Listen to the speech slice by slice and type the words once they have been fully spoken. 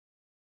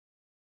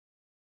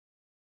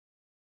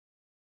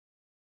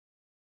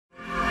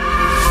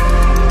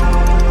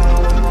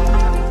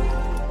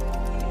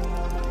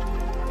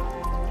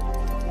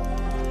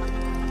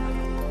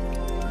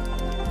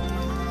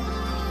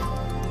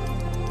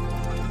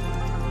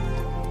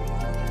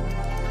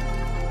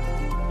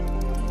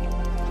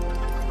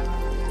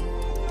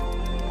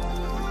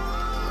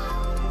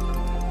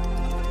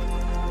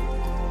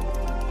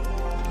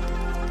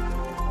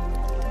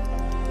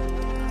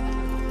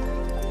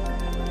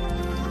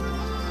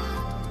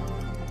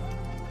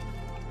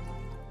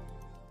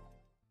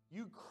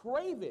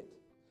crave it.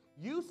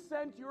 You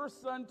sent your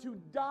son to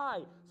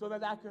die so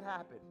that that could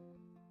happen.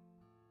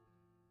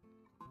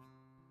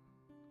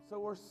 So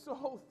we're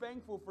so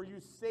thankful for you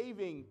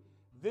saving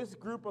this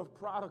group of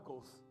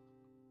prodigals.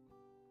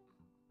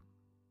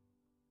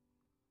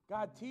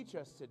 God, teach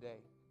us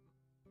today.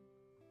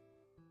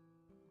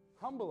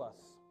 Humble us.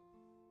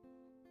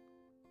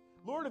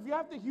 Lord, if you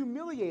have to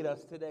humiliate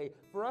us today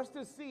for us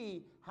to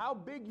see how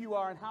big you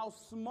are and how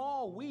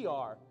small we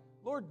are,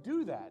 Lord,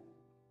 do that.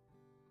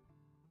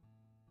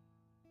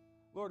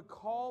 Lord,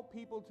 call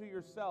people to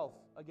yourself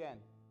again.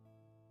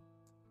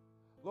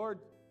 Lord,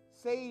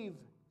 save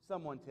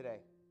someone today.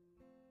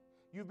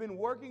 You've been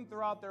working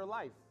throughout their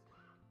life.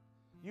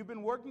 You've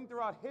been working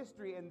throughout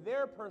history and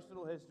their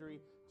personal history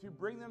to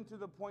bring them to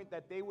the point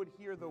that they would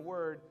hear the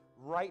word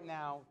right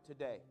now,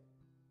 today.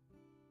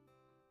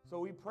 So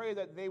we pray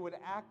that they would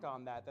act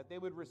on that they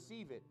would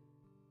receive it.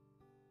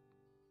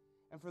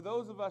 And for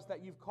those of us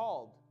that you've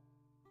called,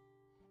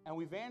 and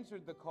we've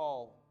answered the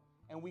call,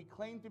 and we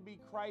claim to be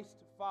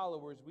Christ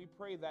followers, we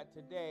pray that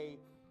today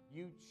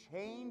you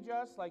change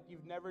us like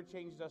you've never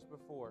changed us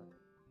before.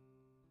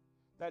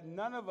 That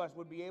none of us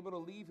would be able to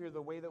leave here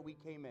the way that we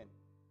came in.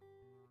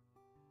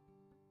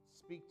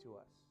 Speak to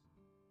us.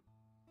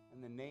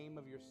 In the name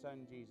of your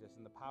Son, Jesus,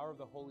 and the power of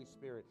the Holy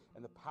Spirit,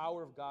 and the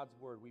power of God's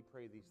Word, we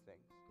pray these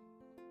things.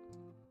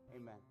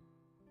 Amen.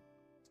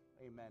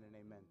 Amen and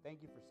amen.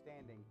 Thank you for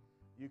standing.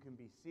 You can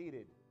be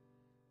seated.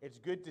 It's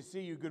good to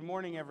see you. Good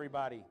morning,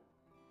 everybody.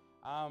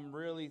 I'm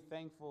really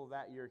thankful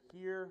that you're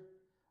here.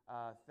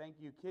 Thank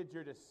you, kids.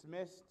 You're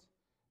dismissed.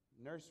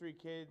 Nursery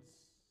kids,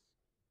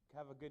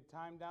 have a good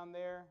time down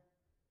there.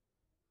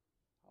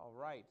 All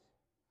right.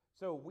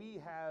 So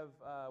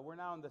we're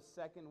now in the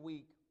second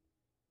week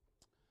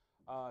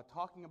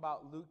talking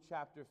about Luke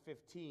chapter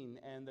 15,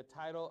 and the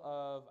title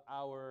of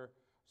our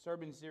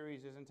sermon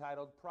series is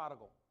entitled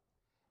Prodigal.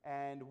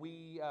 And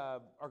we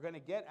are going to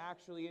get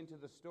actually into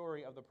the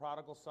story of the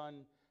prodigal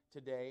son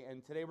today,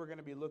 and today we're going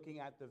to be looking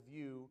at the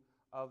view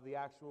of the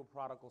actual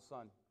prodigal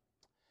son.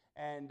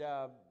 And,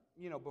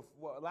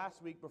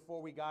 last week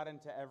before we got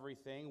into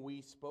everything,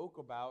 we spoke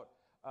about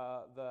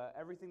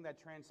everything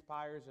that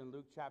transpires in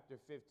Luke chapter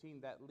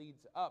 15 that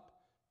leads up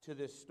to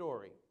this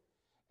story.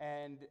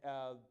 And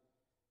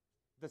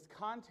this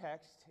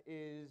context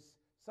is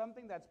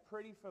something that's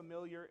pretty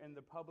familiar in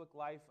the public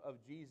life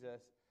of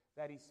Jesus,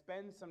 that he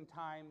spends some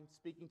time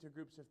speaking to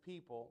groups of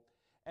people.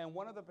 And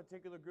one of the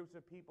particular groups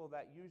of people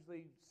that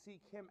usually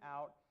seek him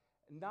out,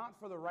 not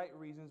for the right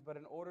reasons, but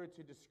in order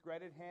to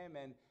discredit him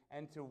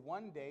and to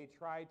one day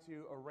try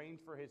to arrange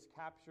for his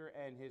capture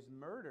and his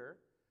murder,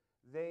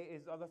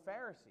 are the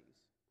Pharisees.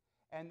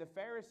 And the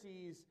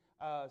Pharisees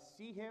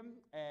see him,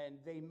 and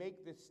they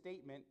make this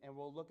statement, and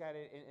we'll look at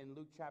it in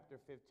Luke chapter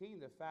 15.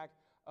 The fact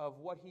of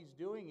what he's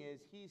doing is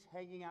he's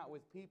hanging out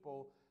with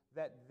people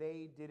that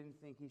they didn't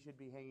think he should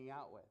be hanging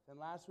out with. And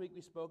last week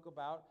we spoke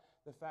about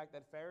the fact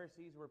that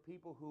Pharisees were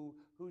people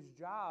whose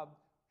job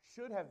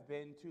should have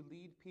been to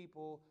lead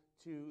people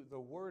to the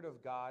Word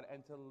of God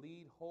and to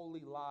lead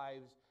holy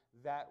lives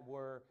that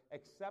were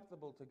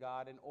acceptable to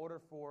God in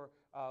order for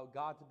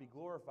God to be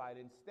glorified.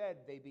 Instead,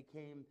 they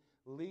became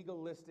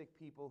legalistic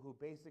people who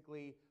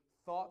basically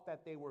thought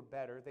that they were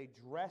better. They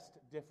dressed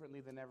differently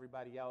than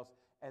everybody else,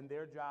 and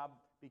their job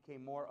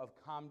became more of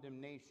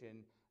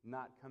condemnation,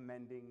 not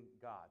commending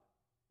God.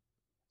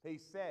 They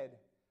said,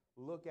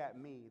 "Look at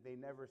me." They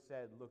never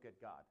said, "Look at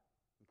God."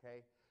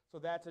 Okay? So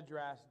that's a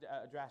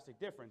drastic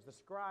difference. The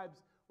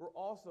scribes were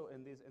also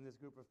in this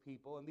group of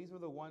people, and these were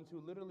the ones who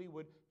literally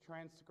would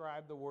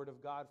transcribe the Word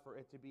of God for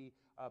it to be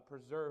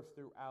preserved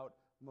throughout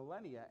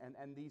millennia.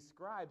 And these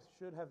scribes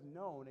should have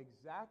known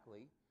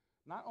exactly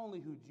not only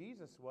who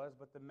Jesus was,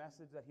 but the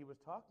message that he was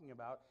talking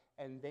about,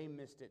 and they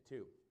missed it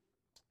too.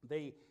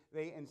 They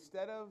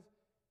instead of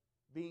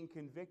being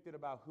convicted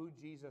about who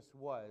Jesus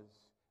was,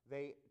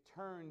 they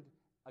turned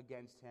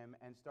against him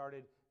and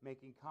started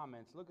making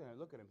comments. Look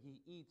at him.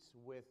 He eats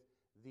with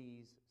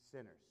these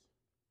sinners.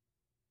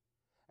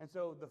 And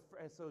so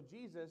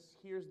Jesus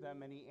hears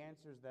them and he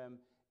answers them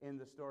in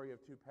the story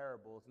of two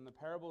parables. And the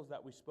parables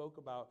that we spoke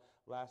about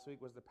last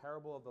week was the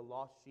parable of the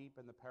lost sheep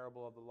and the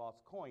parable of the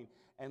lost coin.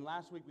 And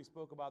last week we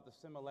spoke about the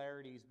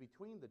similarities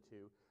between the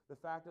two. The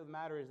fact of the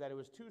matter is that it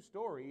was two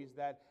stories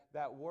that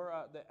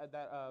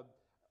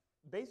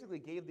basically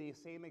gave the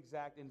same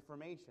exact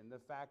information. The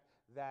fact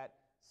that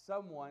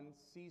someone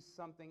sees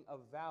something of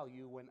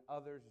value when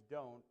others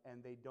don't,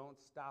 and they don't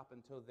stop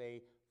until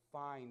they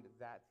find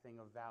that thing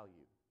of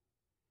value.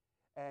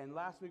 And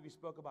last week we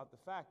spoke about the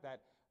fact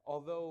that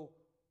although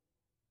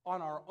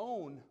on our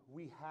own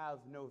we have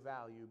no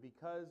value,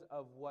 because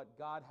of what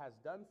God has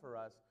done for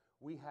us,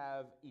 we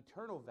have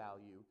eternal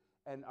value,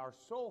 and our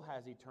soul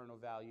has eternal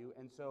value,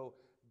 and so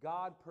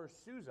God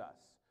pursues us.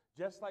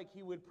 Just like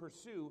he would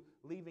pursue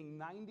leaving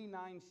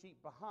 99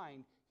 sheep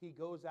behind, he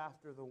goes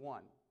after the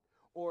one.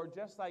 Or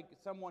just like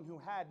someone who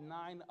had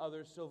 9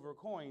 other silver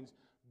coins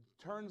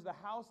turns the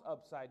house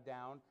upside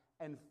down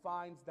and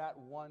finds that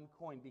one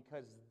coin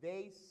because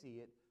they see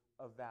it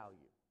of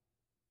value.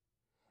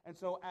 And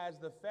so as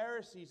the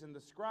Pharisees and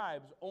the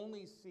scribes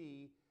only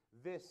see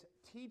this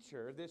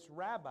teacher, this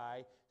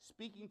rabbi,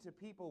 speaking to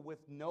people with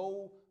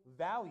no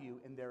value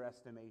in their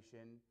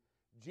estimation,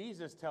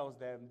 Jesus tells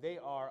them they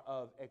are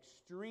of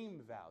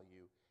extreme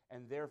value,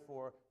 and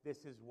therefore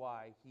this is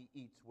why he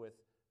eats with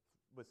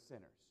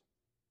sinners.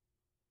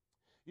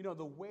 You know,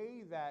 the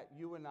way that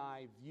you and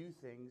I view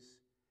things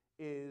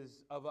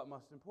is of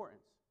utmost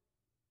importance.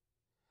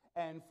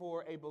 And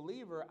for a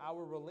believer,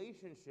 our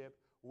relationship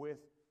with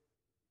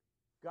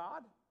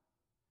God,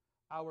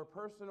 our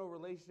personal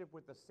relationship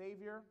with the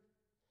Savior,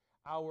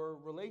 our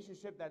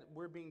relationship that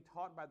we're being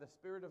taught by the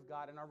Spirit of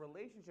God, and our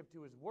relationship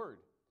to His Word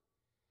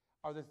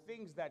are the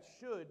things that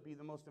should be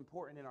the most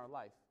important in our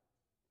life.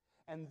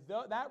 And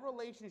that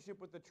relationship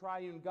with the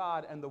triune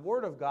God and the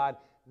Word of God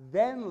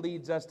then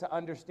leads us to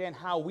understand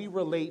how we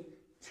relate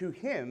to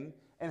Him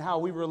and how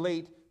we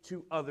relate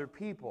to other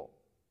people.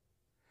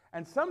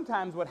 And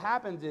sometimes what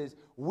happens is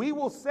we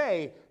will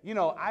say, you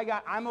know,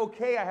 I'm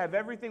okay, I have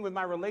everything with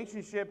my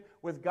relationship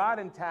with God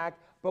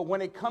intact, but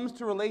when it comes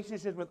to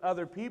relationships with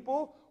other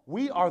people,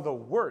 we are the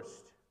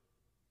worst.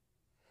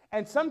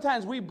 And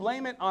sometimes we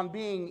blame it on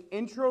being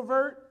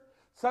introvert.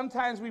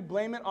 Sometimes we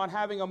blame it on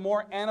having a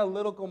more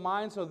analytical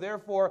mind, so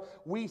therefore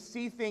we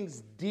see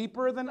things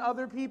deeper than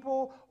other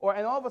people.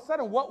 And all of a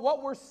sudden,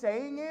 what we're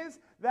saying is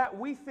that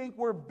we think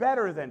we're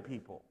better than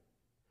people.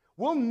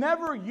 We'll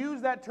never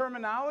use that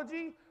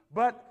terminology,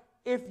 but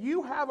if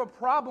you have a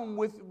problem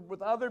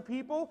with other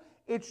people,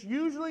 it's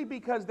usually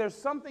because there's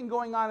something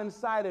going on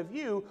inside of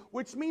you,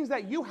 which means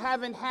that you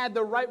haven't had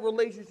the right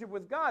relationship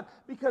with God,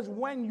 because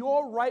when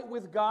you're right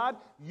with God,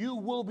 you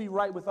will be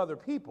right with other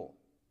people.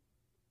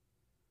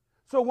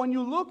 So when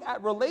you look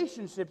at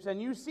relationships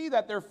and you see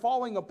that they're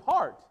falling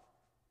apart,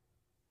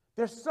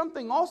 there's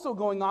something also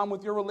going on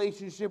with your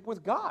relationship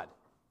with God.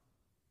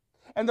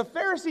 And the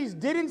Pharisees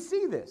didn't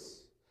see this.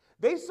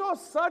 They saw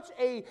such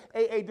a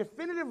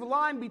definitive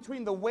line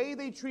between the way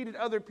they treated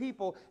other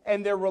people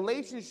and their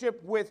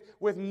relationship with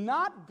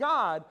not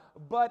God,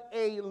 but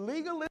a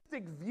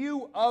legalistic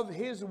view of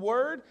His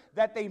Word,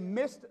 that they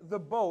missed the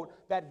boat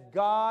that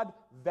God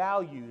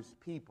values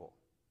people.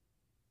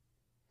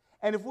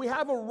 And if we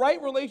have a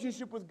right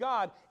relationship with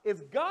God,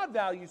 if God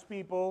values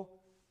people,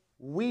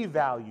 we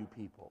value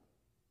people.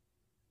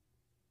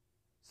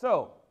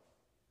 So,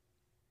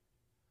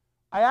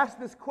 I asked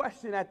this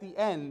question at the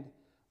end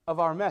of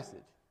our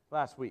message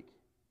last week.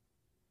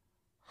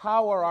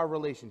 How are our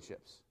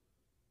relationships?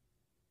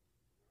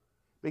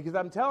 Because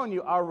I'm telling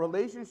you, our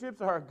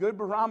relationships are a good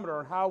barometer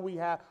on how we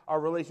have our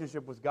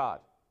relationship with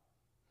God.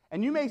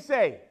 And you may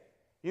say,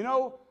 you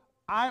know,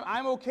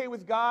 I'm okay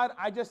with God,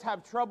 I just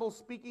have trouble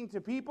speaking to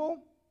people.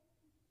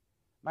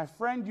 My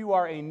friend, you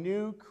are a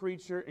new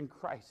creature in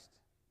Christ.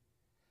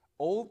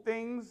 Old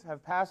things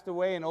have passed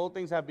away and old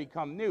things have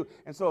become new.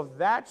 And so if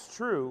that's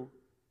true,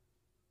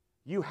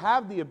 you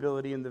have the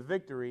ability and the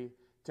victory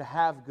to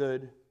have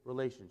good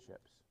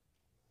relationships.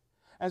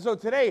 And so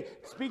today,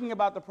 speaking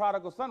about the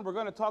prodigal son, we're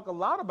going to talk a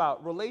lot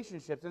about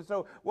relationships. And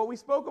so what we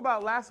spoke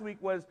about last week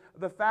was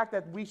the fact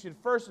that we should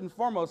first and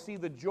foremost see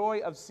the joy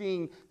of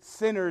seeing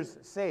sinners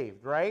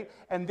saved, right?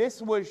 And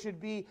this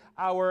should be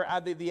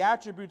the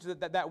attributes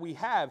that we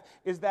have,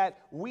 is that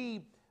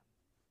we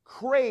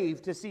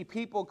crave to see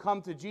people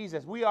come to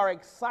Jesus. We are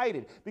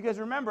excited. Because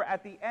remember,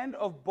 at the end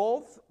of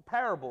both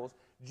parables,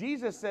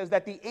 Jesus says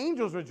that the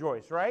angels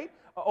rejoice, right?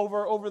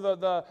 Over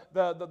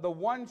the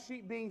one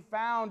sheep being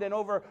found and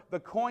over the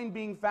coin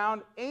being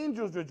found,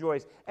 angels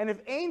rejoice. And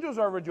if angels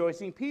are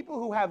rejoicing, people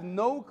who have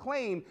no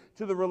claim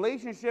to the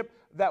relationship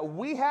that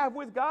we have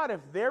with God,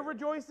 if they're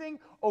rejoicing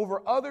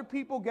over other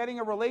people getting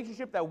a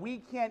relationship that we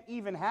can't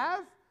even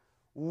have,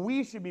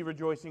 we should be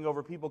rejoicing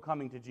over people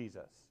coming to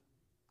Jesus.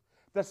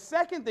 The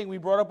second thing we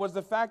brought up was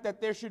the fact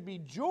that there should be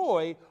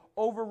joy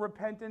over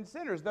repentant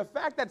sinners. The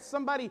fact that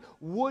somebody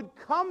would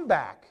come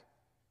back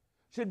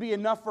should be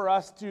enough for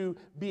us to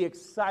be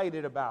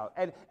excited about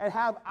and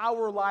have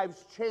our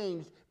lives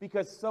changed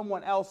because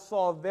someone else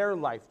saw their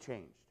life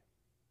changed.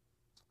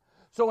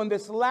 So in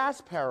this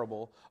last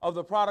parable of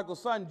the prodigal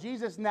son,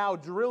 Jesus now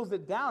drills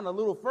it down a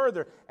little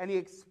further, and he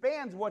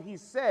expands what he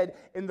said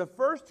in the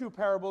first two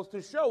parables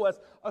to show us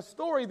a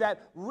story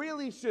that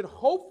really should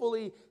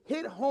hopefully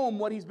hit home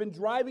what he's been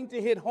driving to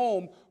hit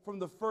home from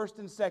the first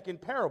and second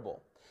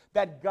parable.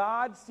 That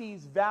God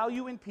sees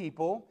value in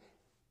people,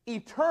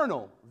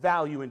 eternal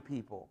value in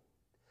people.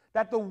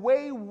 That the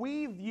way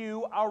we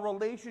view our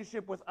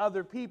relationship with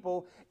other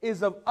people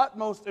is of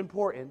utmost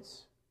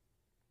importance.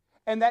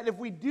 And that if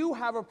we do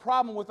have a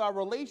problem with our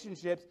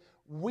relationships,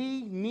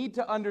 we need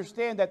to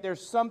understand that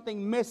there's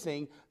something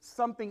missing,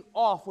 something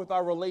off with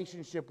our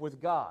relationship with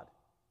God.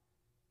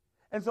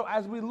 And so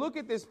as we look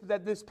at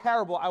this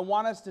parable, I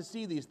want us to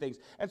see these things.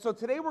 And so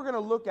today we're going to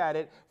look at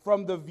it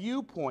from the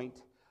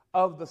viewpoint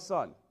of the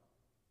son.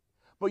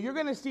 But you're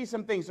going to see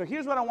some things. So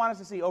here's what I want us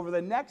to see. Over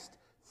the next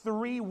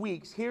 3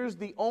 weeks, here's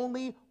the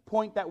only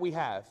point that we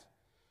have.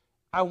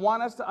 I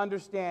want us to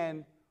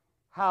understand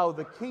how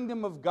the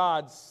kingdom of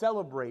God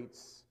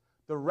celebrates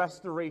the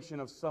restoration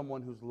of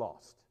someone who's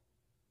lost.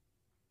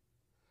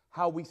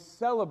 how we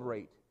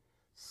celebrate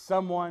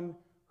someone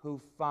who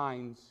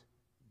finds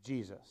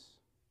Jesus.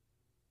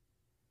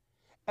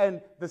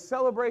 And the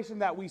celebration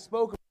that we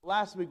spoke about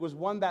last week was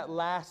one that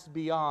lasts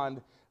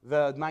beyond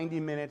the 90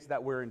 minutes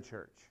that we're in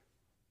church.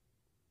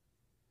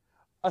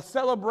 A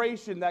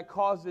celebration that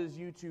causes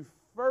you to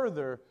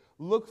further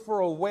look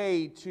for a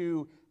way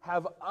to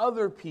have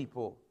other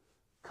people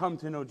come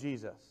to know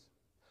Jesus.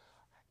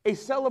 A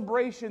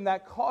celebration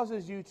that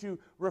causes you to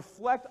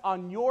reflect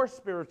on your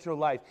spiritual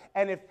life.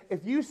 And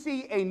if you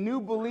see a new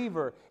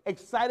believer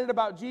excited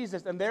about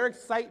Jesus and their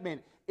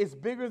excitement is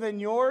bigger than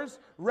yours,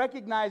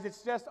 recognize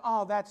it's just,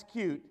 oh, that's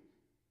cute.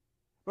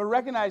 But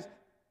recognize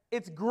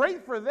it's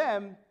great for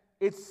them,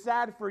 it's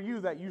sad for you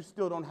that you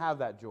still don't have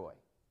that joy.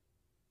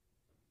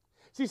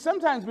 See,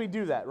 sometimes we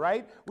do that,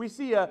 right? We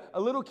see a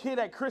little kid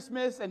at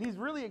Christmas, and he's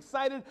really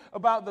excited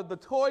about the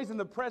toys and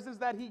the presents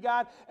that he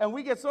got, and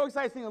we get so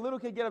excited seeing a little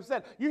kid get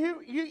upset.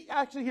 You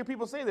actually hear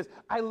people say this,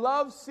 I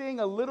love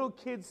seeing a little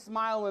kid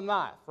smile and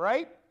laugh,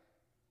 right?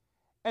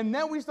 And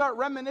then we start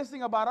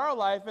reminiscing about our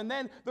life, and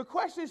then the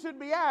question should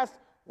be asked,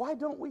 why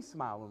don't we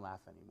smile and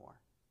laugh anymore?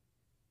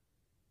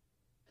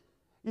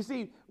 You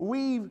see,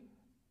 we've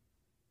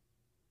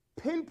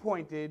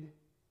pinpointed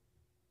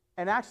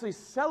and actually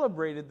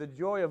celebrated the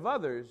joy of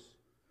others,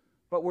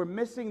 but we're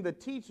missing the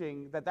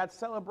teaching that that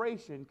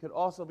celebration could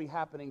also be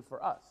happening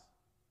for us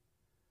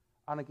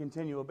on a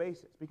continual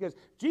basis. Because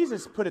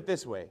Jesus put it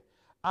this way,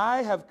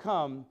 I have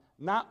come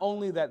not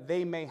only that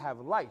they may have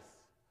life,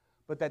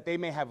 but that they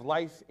may have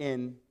life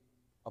in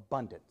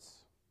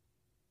abundance.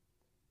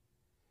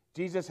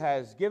 Jesus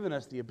has given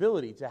us the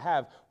ability to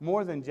have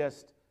more than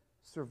just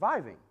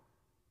surviving.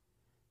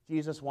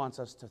 Jesus wants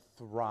us to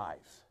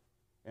thrive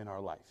in our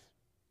life.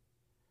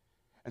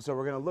 And so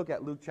we're going to look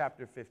at Luke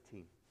chapter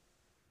 15.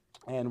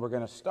 And we're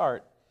going to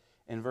start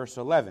in verse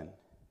 11.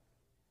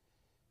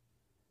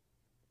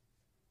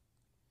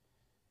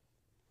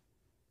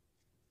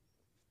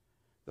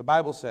 The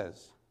Bible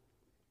says,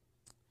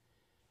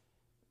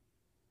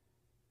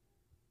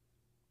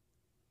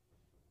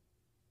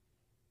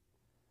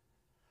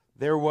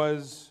 there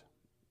was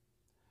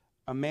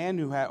a man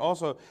who had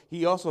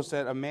he also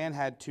said, a man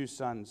had 2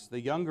 sons. The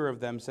younger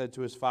of them said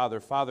to his father,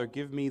 Father,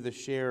 give me the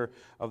share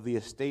of the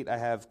estate I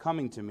have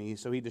coming to me.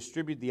 So he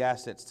distributed the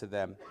assets to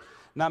them.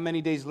 Not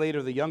many days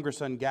later, the younger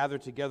son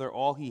gathered together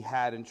all he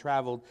had and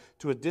traveled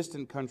to a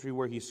distant country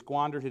where he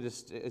squandered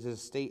his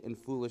estate in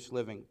foolish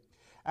living.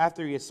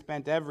 After he had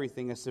spent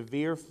everything, a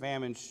severe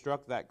famine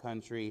struck that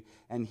country,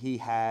 and he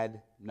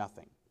had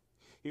nothing.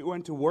 He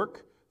went to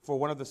work for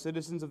one of the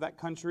citizens of that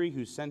country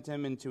who sent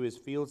him into his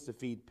fields to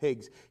feed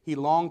pigs. He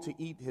longed to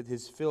eat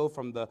his fill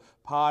from the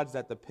pods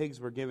that the pigs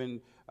were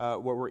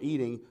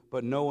eating,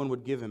 but no one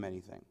would give him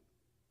anything.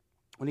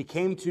 When he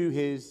came to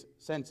his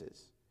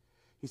senses,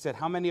 he said,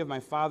 how many of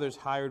my father's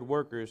hired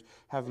workers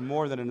have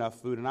more than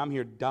enough food, and I'm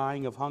here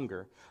dying of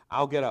hunger?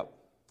 I'll get up,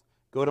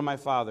 go to my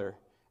father,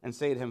 and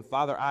say to him,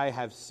 Father, I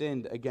have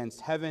sinned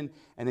against heaven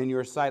and in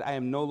your sight. I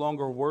am no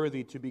longer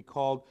worthy to be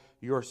called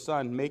your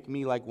son. Make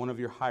me like one of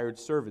your hired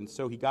servants.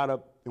 So he got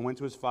up and went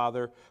to his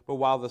father. But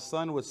while the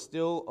son was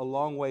still a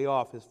long way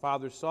off, his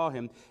father saw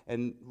him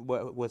and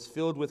was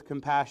filled with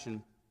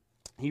compassion.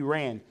 He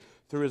ran,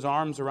 threw his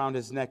arms around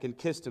his neck, and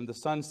kissed him. The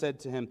son said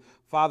to him,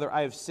 Father,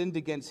 I have sinned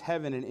against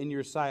heaven and in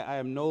your sight. I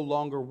am no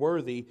longer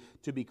worthy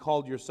to be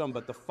called your son.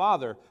 But the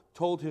father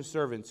told his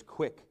servants,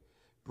 quick,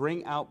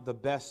 bring out the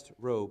best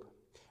robe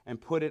and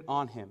put it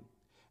on him,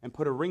 and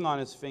put a ring on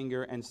his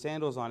finger and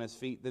sandals on his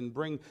feet. Then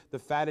bring the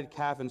fatted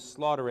calf and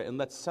slaughter it, and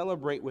let's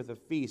celebrate with a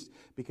feast,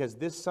 because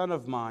this son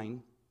of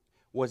mine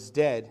was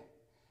dead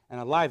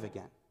and alive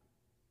again.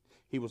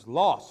 He was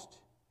lost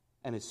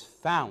and is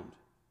found.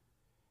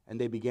 And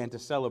they began to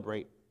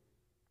celebrate.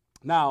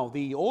 Now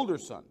the older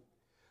son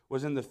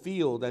was in the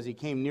field as he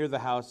came near the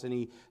house, and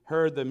he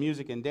heard the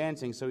music and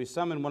dancing. So he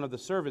summoned one of the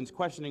servants,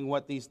 questioning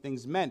what these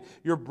things meant.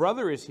 Your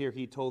brother is here,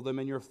 he told them,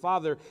 and your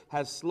father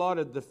has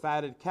slaughtered the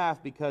fatted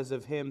calf because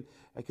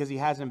he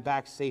has him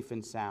back safe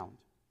and sound.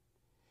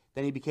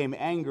 Then he became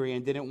angry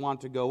and didn't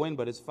want to go in,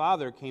 but his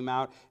father came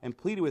out and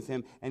pleaded with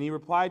him. And he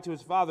replied to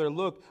his father,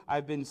 look,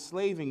 I've been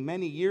slaving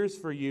many years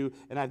for you,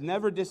 and I've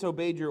never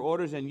disobeyed your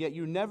orders, and yet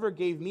you never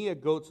gave me a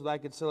goat so that I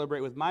could celebrate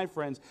with my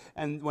friends.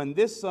 And when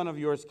this son of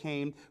yours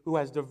came, who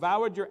has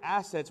devoured your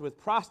assets with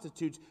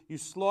prostitutes, you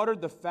slaughtered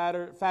the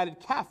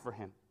fatted calf for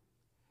him.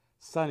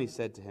 Son, he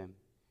said to him,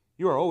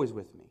 you are always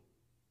with me,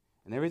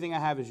 and everything I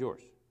have is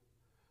yours.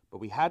 But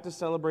we had to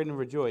celebrate and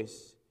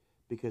rejoice,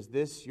 because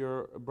this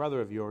your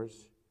brother of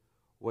yours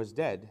was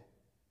dead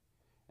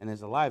and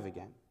is alive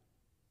again.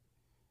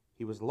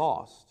 He was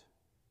lost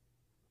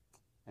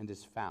and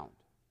is found.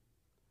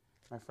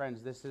 My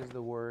friends, this is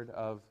the word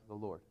of the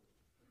Lord.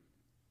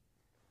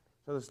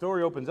 So the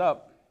story opens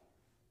up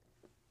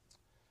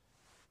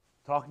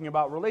talking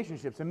about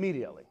relationships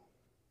immediately.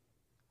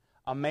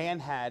 A man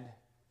had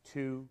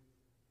 2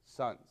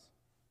 sons.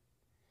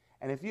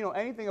 And if you know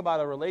anything about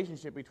a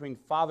relationship between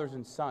fathers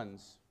and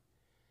sons,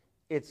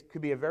 it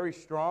could be a very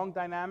strong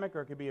dynamic,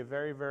 or it could be a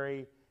very,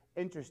 very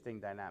interesting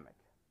dynamic.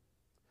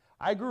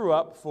 I grew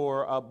up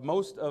for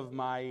most of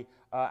my,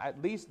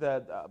 at least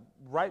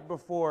right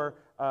before,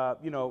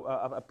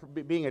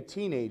 being a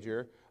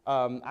teenager,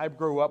 I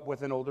grew up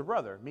with an older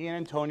brother. Me and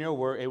Antonio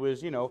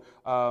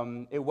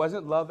it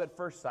wasn't love at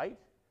first sight,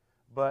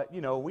 but,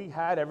 we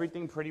had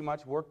everything pretty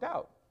much worked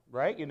out,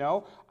 right?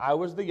 I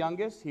was the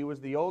youngest, he was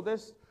the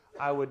oldest.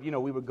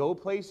 We would go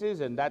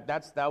places, and that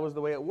was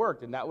the way it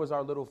worked, and that was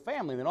our little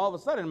family. And then all of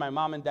a sudden, my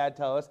mom and dad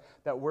tell us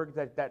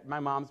that my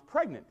mom's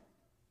pregnant.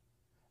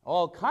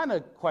 All kind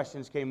of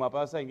questions came up.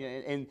 I was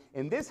saying,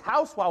 in this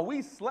house while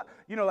we slept,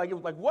 it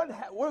was like,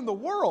 what in the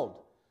world?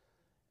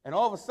 And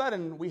all of a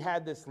sudden, we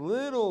had this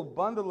little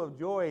bundle of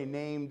joy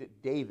named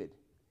David.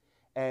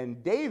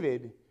 And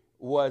David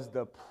was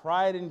the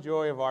pride and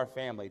joy of our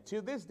family. To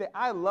this day,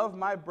 I love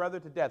my brother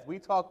to death. We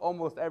talk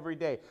almost every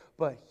day,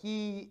 but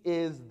he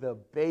is the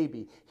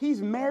baby.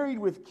 He's married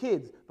with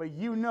kids, but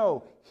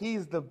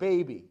he's the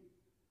baby.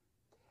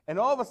 And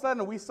all of a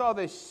sudden, we saw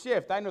this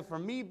shift. I know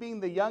from me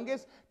being the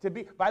youngest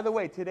by the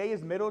way, today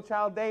is middle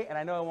child day, and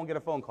I know I won't get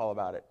a phone call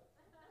about it.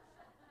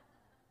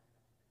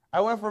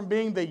 I went from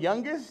being the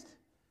youngest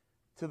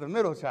to the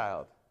middle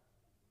child,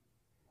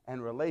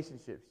 and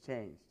relationships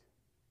changed.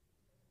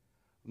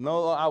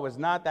 No, I was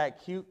not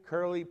that cute,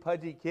 curly,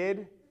 pudgy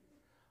kid.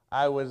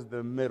 I was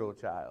the middle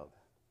child.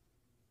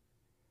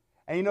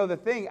 And the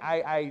thing,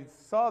 I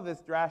saw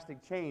this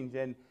drastic change,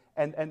 and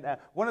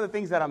one of the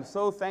things that I'm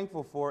so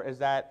thankful for is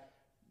that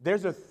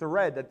there's a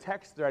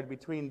text thread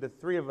between the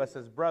three of us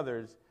as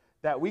brothers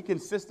that we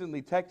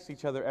consistently text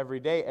each other every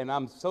day, and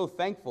I'm so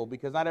thankful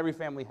because not every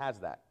family has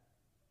that,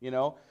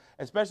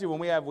 especially when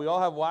we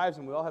all have wives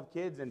and we all have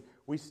kids, and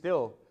we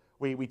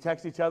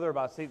text each other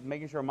about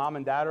making sure mom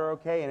and dad are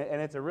okay, and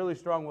it's a really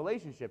strong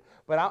relationship.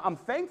 But I'm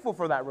thankful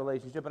for that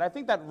relationship, but I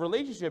think that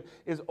relationship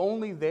is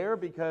only there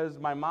because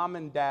my mom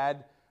and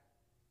dad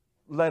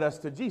led us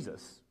to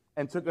Jesus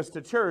and took us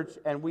to church,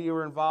 and we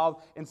were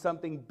involved in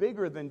something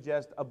bigger than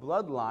just a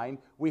bloodline.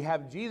 We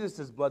have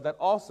Jesus' blood that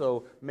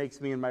also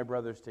makes me and my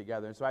brothers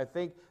together. And so I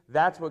think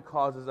that's what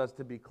causes us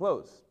to be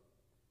close.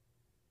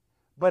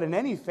 But in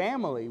any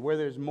family where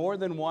there's more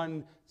than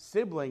one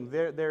sibling,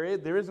 there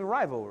is a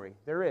rivalry.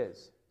 There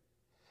is.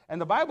 And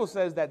the Bible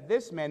says that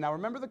this man, now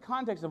remember the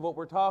context of what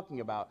we're talking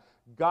about.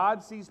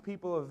 God sees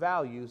people of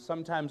value.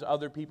 Sometimes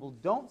other people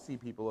don't see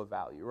people of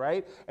value,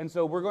 right? And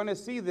so we're going to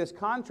see this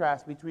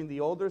contrast between the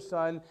older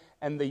son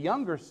and the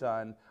younger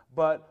son.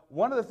 But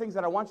one of the things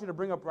that I want you to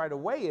bring up right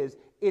away is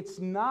it's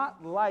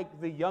not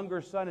like the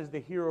younger son is the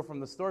hero from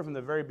the story from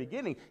the very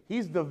beginning.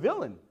 He's the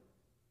villain.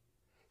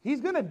 He's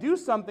going to do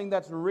something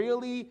that's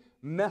really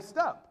messed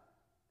up.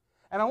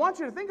 And I want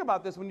you to think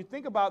about this when you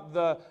think about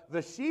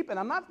the sheep, and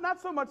I'm not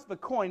so much the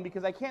coin,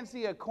 because I can't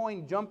see a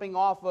coin jumping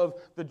off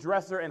of the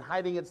dresser and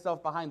hiding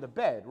itself behind the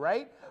bed,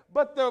 right?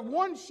 But the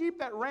one sheep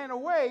that ran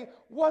away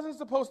wasn't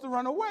supposed to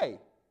run away.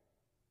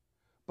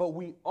 But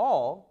we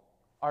all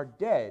are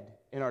dead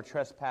in our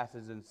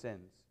trespasses and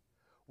sins.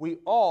 We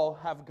all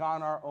have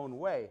gone our own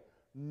way.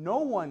 No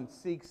one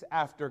seeks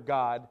after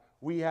God.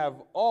 We have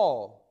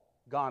all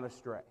gone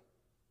astray.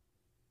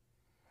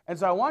 And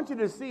so I want you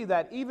to see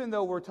that even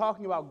though we're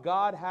talking about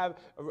God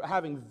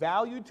having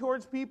value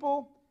towards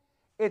people,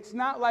 it's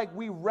not like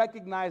we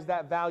recognize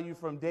that value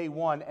from day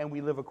one and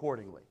we live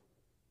accordingly.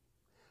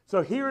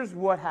 So here's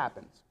what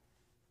happens.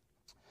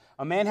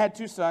 A man had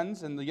 2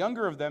 sons, and the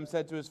younger of them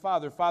said to his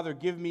father, "Father,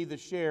 give me the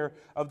share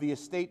of the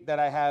estate that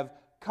I have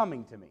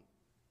coming to me."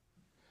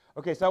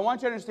 Okay, so I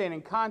want you to understand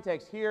in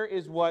context, here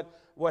is what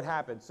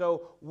happened.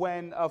 So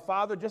when a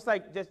father, this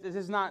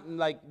is not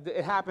like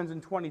it happens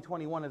in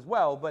 2021 as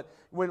well, but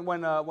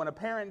when a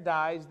parent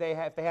dies,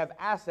 if they have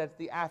assets,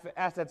 the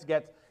assets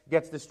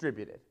gets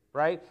distributed,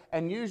 right?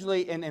 And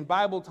usually in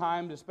Bible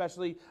times,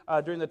 especially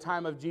during the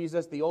time of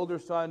Jesus, the older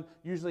son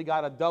usually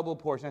got a double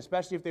portion,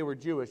 especially if they were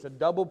Jewish, a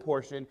double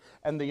portion,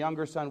 and the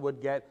younger son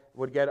would get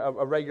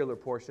a regular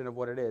portion of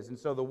what it is. And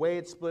so the way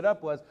it split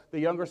up was the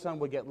younger son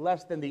would get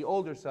less than the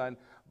older son.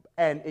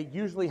 And it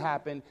usually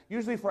happened,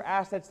 for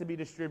assets to be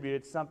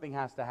distributed, something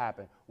has to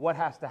happen. What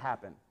has to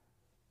happen?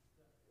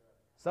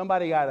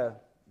 Somebody got to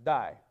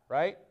die,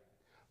 right?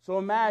 So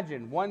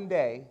imagine one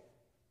day,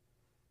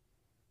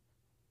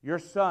 your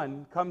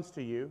son comes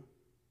to you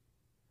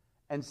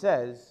and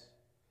says,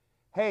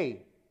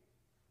 "Hey,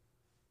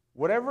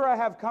 whatever I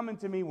have coming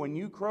to me when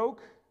you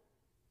croak,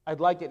 I'd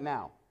like it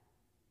now."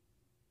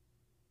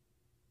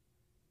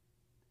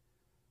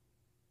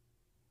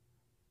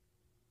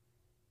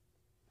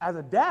 As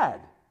a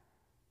dad,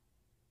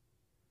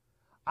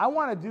 I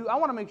want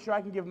to make sure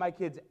I can give my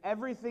kids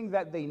everything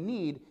that they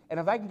need,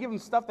 and if I can give them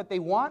stuff that they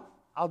want,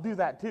 I'll do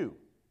that too.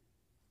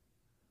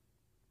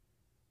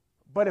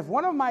 But if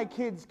one of my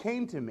kids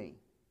came to me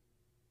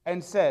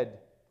and said,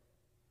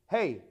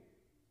 "Hey,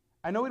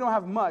 I know we don't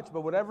have much,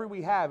 but whatever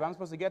we have, I'm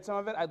supposed to get some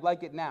of it, I'd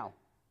like it now,"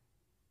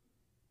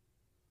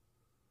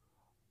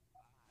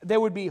 there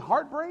would be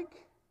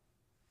heartbreak.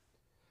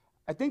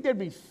 I think there'd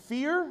be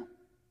fear.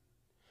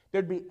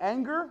 There'd be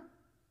anger,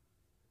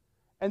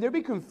 and there'd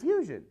be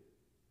confusion.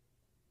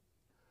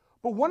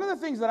 But one of the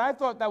things that I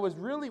thought that was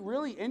really,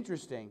 really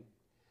interesting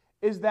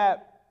is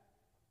that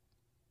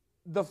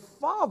the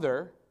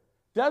father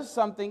does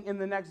something in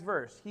the next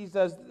verse. He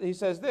says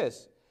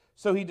this,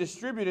 so he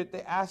distributed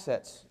the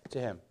assets to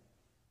him.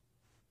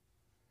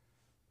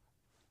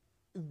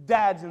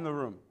 Dad's in the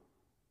room.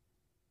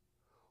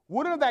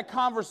 Wouldn't have that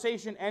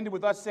conversation ended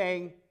with us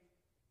saying,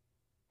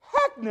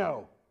 heck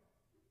no,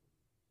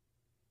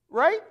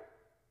 right?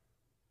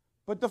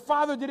 But the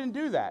father didn't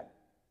do that.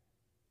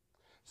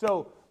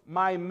 So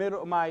my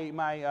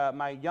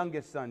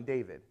youngest son,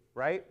 David,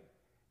 right?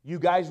 You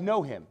guys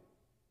know him.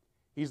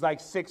 He's like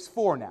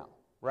 6'4" now,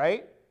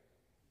 right?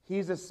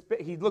 He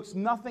looks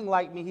nothing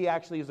like me. He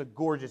actually is a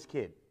gorgeous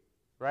kid,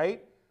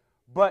 right?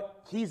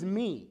 But he's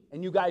me,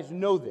 and you guys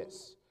know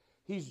this.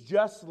 He's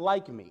just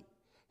like me.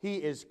 He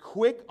is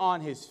quick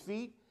on his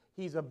feet.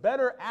 He's a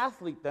better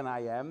athlete than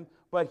I am,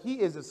 but he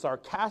is as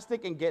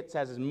sarcastic and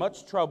has as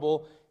much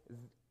trouble,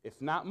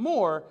 if not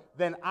more,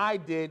 than I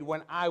did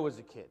when I was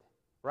a kid,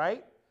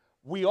 right?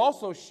 We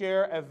also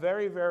share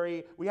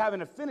we have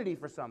an affinity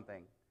for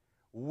something.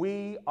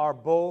 We are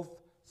both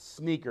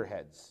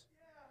sneakerheads.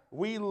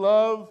 We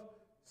love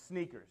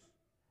sneakers.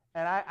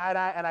 And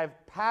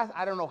I've passed,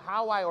 I don't know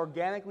how I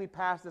organically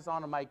passed this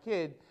on to my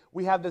kid.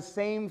 We have the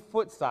same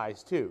foot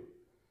size too.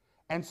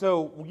 And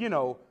so,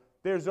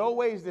 there's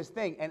always this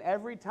thing. And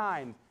every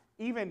time,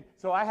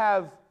 so I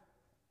have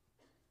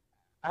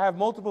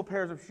multiple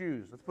pairs of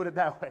shoes. Let's put it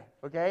that way,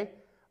 okay?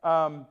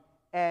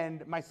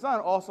 And my son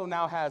also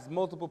now has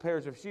multiple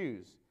pairs of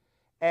shoes.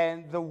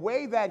 And the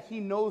way that he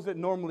knows it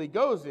normally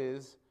goes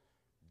is,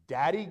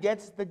 Daddy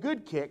gets the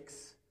good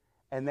kicks,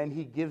 and then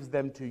he gives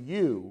them to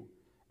you,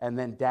 and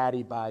then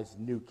Daddy buys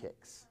new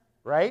kicks,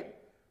 right?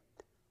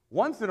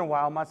 Once in a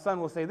while, my son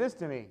will say this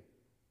to me,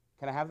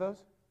 can I have those?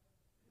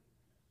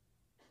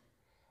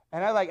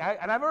 And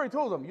I've already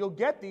told him, you'll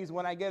get these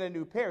when I get a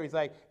new pair. He's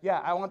like, yeah,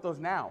 I want those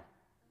now.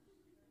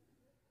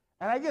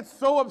 And I get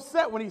so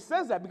upset when he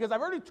says that because I've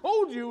already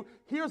told you,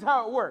 here's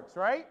how it works,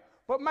 right?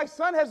 But my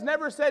son has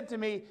never said to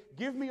me,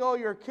 give me all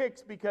your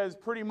kicks because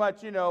pretty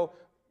much, you're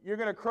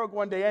going to croak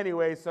one day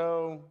anyway,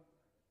 so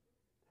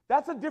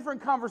that's a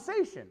different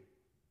conversation.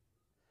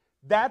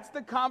 That's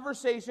the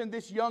conversation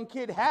this young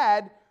kid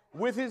had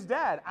with his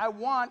dad. I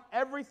want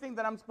everything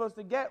that I'm supposed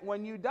to get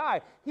when you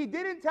die. He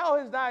didn't tell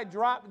his dad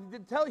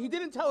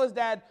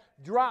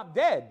drop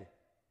dead,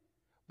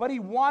 but he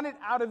wanted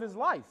out of his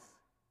life.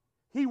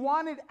 He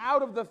wanted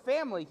out of the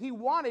family. He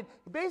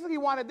basically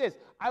wanted this.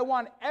 I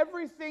want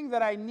everything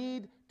that I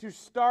need to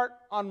start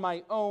on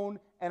my own,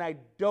 and I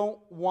don't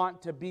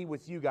want to be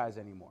with you guys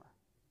anymore.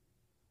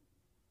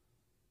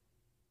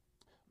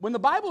 When the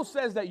Bible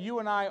says that you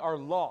and I are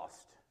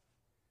lost,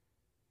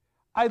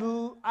 I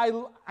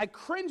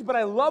cringe, but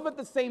I love at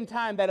the same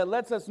time that it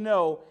lets us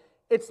know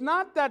it's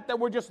not that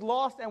we're just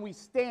lost and we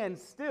stand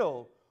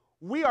still.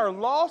 We are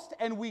lost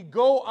and we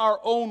go our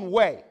own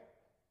way.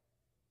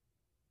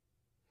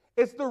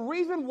 It's the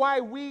reason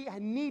why we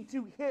need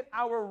to hit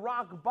our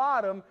rock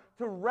bottom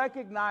to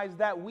recognize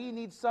that we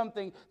need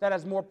something that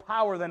has more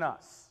power than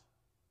us.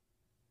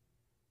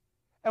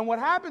 And what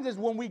happens is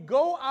when we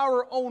go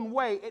our own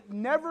way, it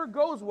never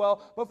goes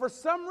well, but for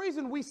some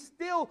reason we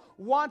still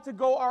want to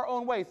go our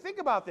own way. Think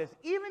about this.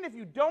 Even if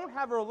you don't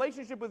have a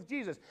relationship with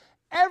Jesus,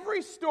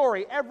 every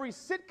story, every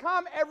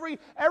sitcom,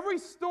 every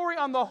story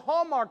on the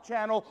Hallmark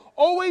Channel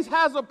always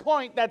has a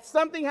point that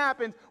something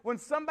happens when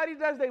somebody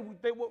does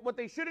what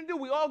they shouldn't do.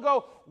 We all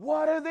go,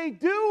 what are they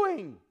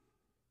doing?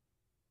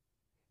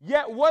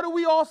 Yet what do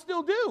we all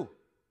still do?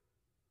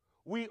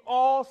 We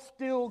all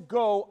still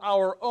go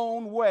our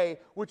own way,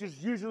 which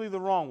is usually the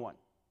wrong one.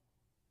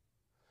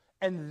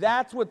 And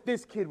that's what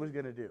this kid was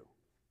going to do.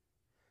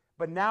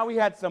 But now he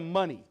had some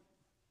money.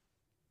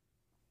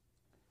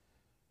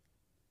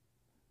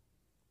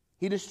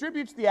 He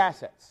distributes the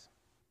assets,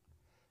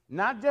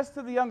 not just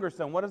to the younger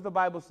son. What does the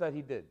Bible say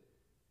he did?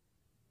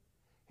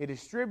 He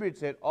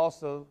distributes it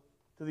also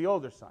to the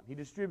older son. He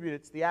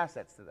distributes the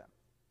assets to them.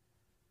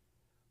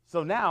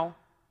 So now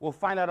we'll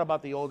find out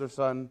about the older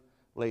son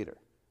later.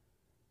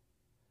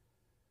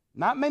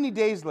 Not many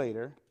days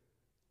later,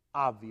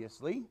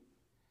 obviously,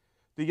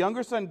 the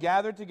younger son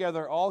gathered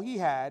together all he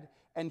had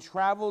and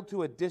traveled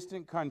to a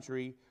distant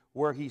country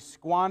where he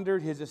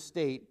squandered his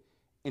estate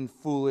in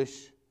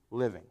foolish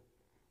living.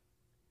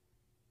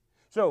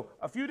 So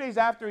a few days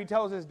after he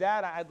tells his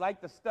dad, I'd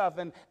like the stuff,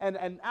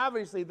 and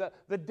obviously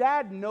the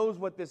dad knows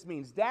what this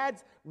means.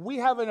 Dads, we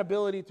have an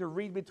ability to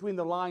read between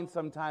the lines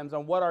sometimes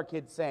on what our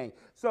kid's saying.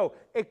 So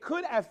it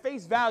could at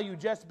face value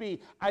just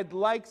be, I'd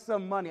like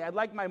some money. I'd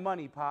like my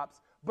money,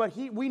 Pops. But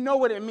we know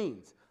what it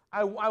means.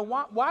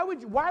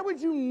 Why would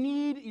you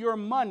need your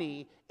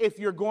money if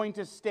you're going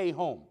to stay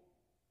home?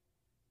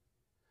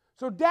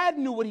 So Dad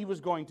knew what he was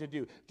going to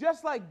do.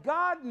 Just like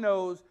God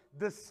knows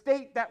the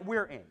state that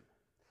we're in.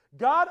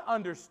 God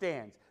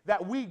understands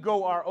that we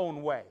go our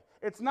own way.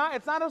 It's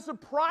not a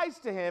surprise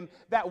to him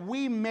that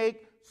we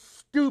make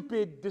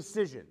stupid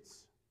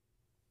decisions.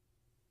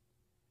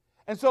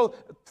 And so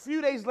a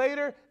few days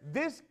later,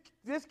 this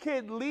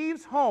kid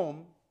leaves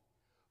home,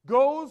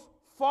 goes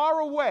far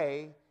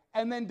away,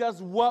 and then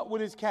does what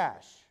with his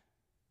cash?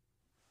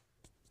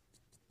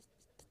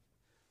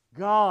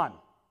 Gone.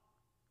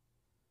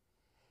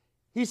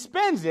 He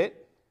spends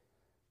it,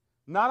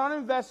 not on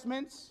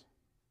investments,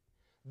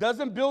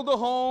 doesn't build a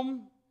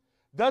home,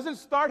 doesn't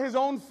start his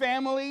own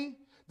family,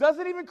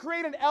 doesn't even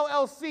create an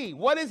LLC.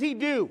 What does he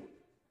do?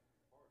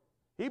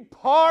 He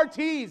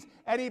parties,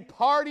 and he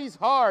parties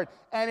hard,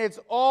 and it's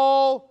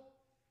all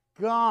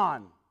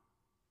gone.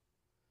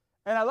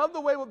 And I love the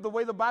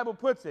way the Bible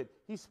puts it.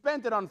 He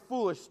spent it on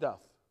foolish stuff.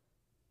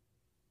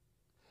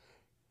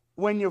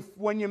 When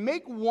you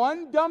make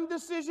one dumb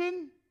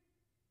decision,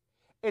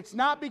 it's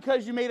not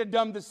because you made a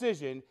dumb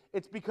decision,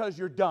 it's because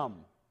you're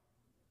dumb.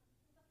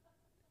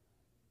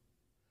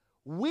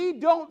 We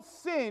don't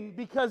sin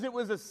because it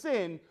was a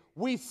sin.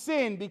 We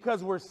sin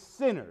because we're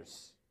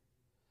sinners.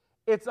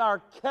 It's our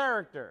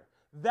character.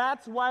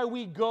 That's why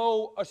we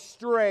go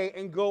astray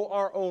and go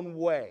our own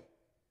way.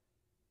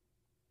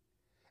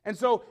 And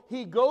so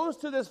he goes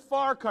to this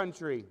far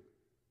country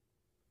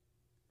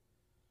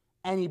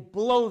and he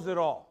blows it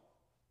all.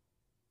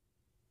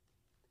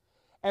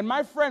 And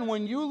my friend,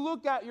 when you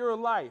look at your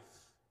life,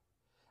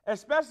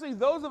 especially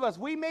those of us,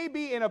 we may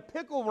be in a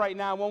pickle right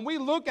now. When we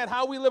look at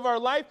how we live our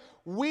life,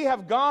 we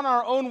have gone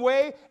our own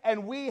way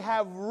and we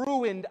have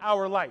ruined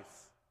our life.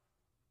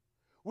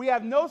 We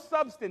have no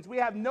substance. We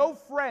have no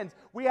friends.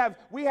 We have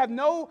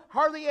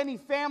hardly any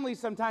family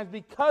sometimes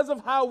because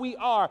of how we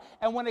are.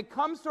 And when it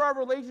comes to our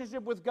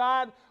relationship with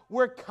God,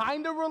 we're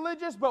kind of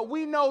religious, but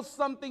we know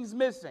something's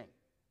missing.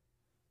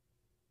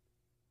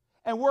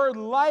 And we're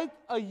like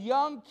a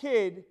young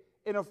kid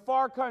in a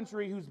far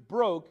country who's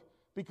broke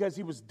because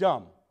he was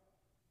dumb.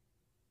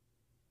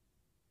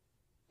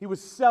 He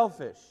was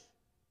selfish.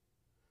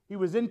 He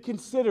was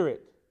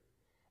inconsiderate.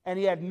 And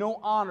he had no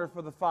honor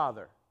for the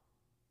Father.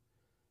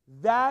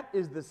 That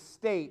is the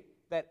state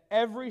that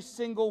every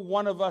single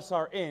one of us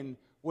are in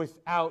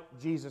without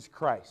Jesus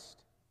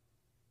Christ.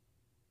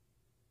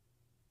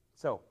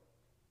 So,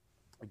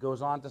 it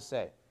goes on to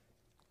say,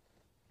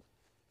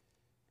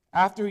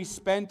 after he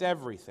spent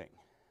everything,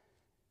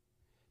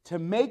 to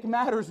make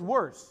matters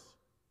worse,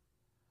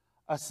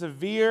 a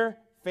severe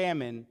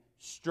famine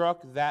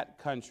struck that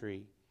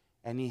country,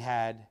 and he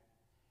had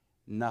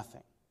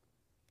nothing.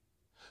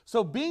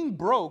 So being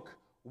broke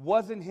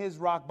wasn't his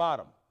rock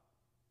bottom.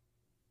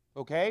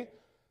 Okay?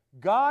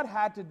 God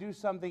had to do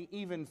something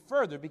even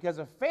further because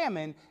a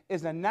famine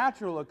is a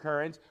natural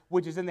occurrence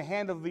which is in the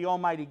hand of the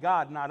Almighty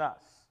God, not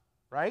us.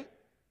 Right?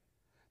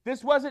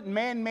 This wasn't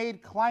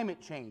man-made climate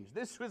change.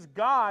 This was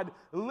God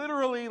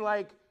literally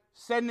like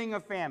sending a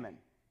famine.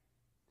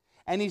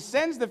 And he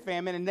sends the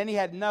famine, and then he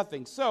had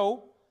nothing.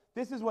 So,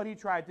 this is what he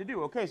tried to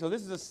do. Okay, so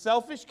this is a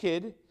selfish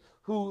kid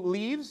who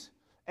leaves,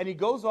 and he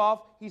goes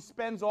off. He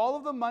spends all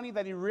of the money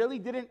that he really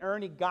didn't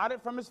earn. He got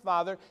it from his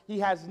father. He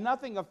has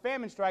nothing. A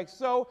famine strikes.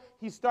 So,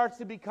 he starts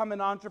to become an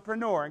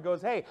entrepreneur and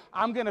goes, hey,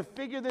 I'm going to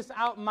figure this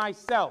out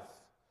myself.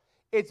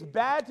 It's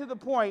bad to the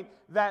point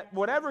that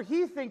whatever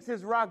he thinks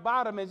his rock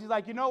bottom is, he's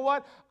like, you know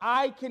what?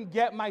 I can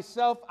get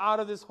myself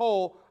out of this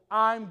hole.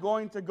 I'm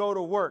going to go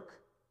to work.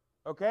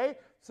 Okay?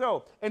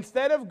 So,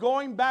 instead of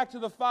going back to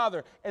the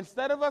Father,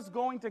 instead of us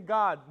going to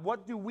God,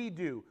 what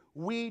do?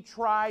 We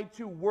try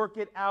to work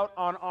it out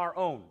on our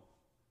own.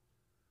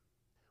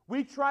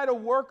 We try to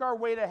work our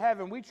way to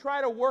heaven. We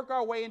try to work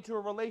our way into a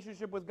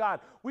relationship with God.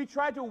 We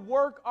try to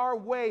work our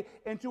way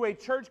into a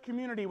church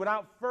community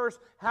without first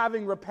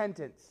having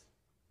repentance.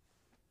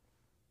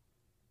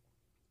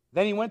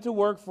 Then he went to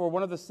work for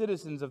one of the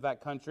citizens of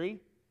that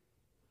country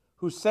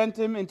who sent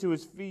him into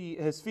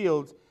his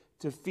fields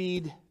to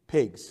feed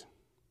pigs.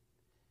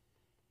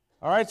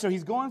 All right, so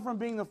he's going from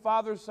being the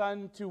father's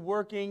son to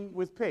working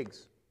with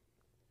pigs.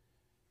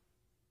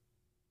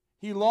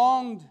 He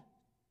longed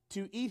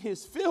to eat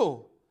his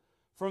fill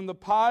from the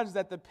pods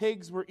that the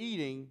pigs were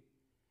eating,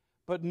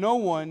 but no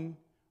one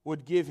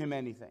would give him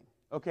anything.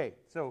 Okay,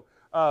 so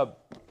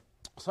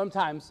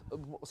sometimes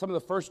some of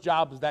the first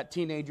jobs that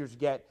teenagers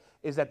get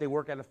is that they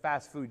work at a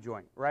fast food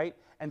joint, right?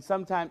 And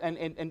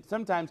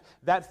sometimes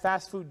that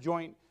fast food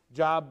joint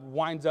job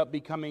winds up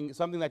becoming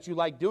something that you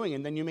like doing,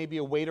 and then you may be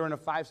a waiter in a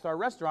 5-star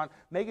restaurant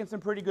making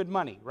some pretty good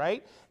money,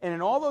 right? And in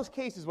all those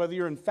cases, whether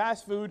you're in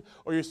fast food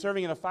or you're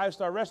serving in a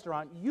 5-star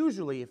restaurant,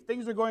 usually if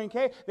things are going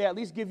okay, they at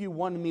least give you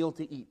one meal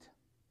to eat,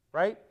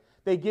 right?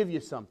 They give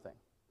you something.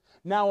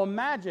 Now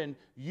imagine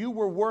you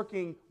were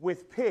working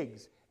with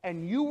pigs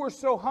and you were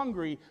so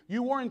hungry,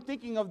 you weren't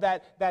thinking of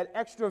that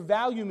extra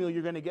value meal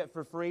you're going to get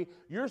for free.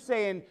 You're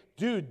saying,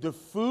 dude, the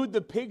food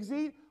the pigs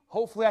eat,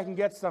 hopefully I can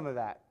get some of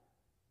that.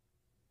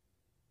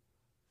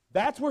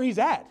 That's where he's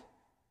at.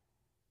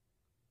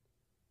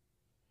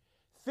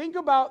 Think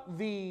about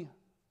the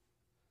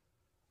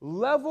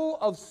level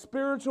of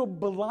spiritual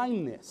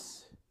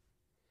blindness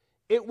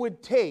it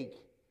would take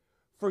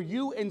for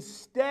you,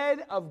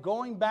 instead of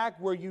going back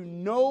where you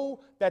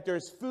know that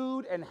there's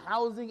food and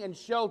housing and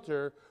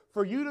shelter,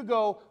 for you to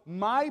go,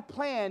 my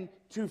plan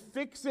to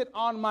fix it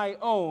on my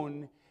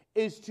own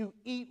is to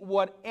eat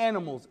what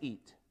animals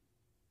eat.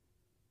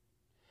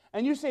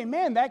 And you say,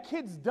 man, that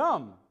kid's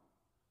dumb.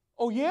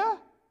 Oh, yeah?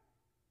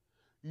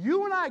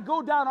 You and I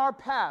go down our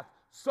path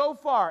so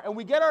far, and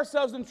we get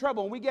ourselves in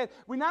trouble, and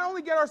we not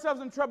only get ourselves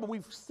in trouble,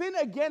 we sin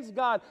against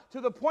God to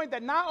the point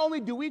that not only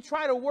do we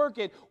try to work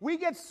it, we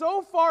get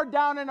so far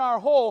down in our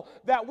hole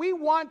that we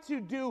want to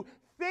do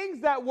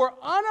things that were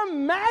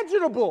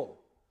unimaginable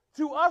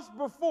to us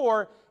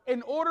before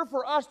in order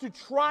for us to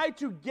try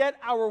to get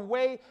our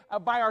way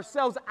by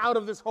ourselves out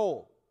of this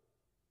hole.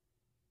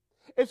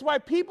 It's why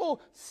people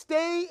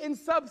stay in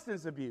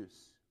substance abuse.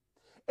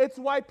 It's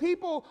why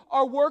people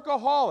are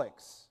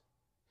workaholics.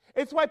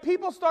 It's why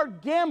people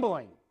start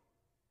gambling.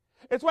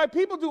 It's why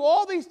people do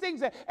all these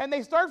things and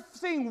they start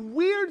saying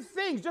weird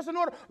things just in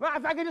order, well,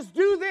 if I can just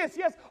do this,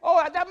 yes,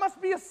 oh, that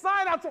must be a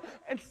sign.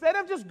 Instead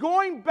of just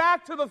going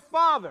back to the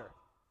Father,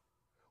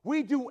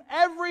 we do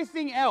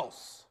everything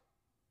else.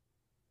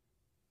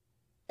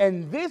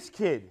 And this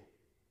kid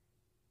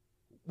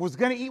was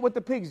going to eat what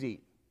the pigs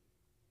eat.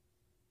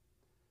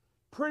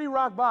 Pretty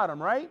rock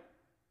bottom, right?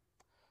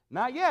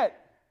 Not yet.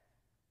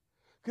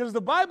 Because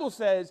the Bible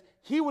says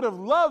he would have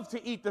loved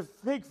to eat the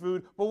pig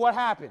food, but what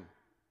happened?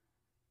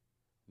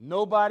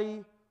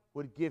 Nobody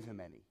would give him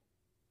any.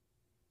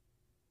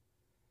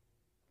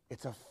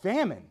 It's a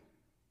famine.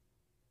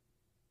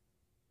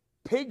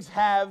 Pigs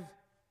have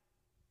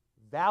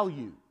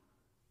value.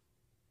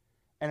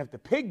 And if the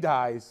pig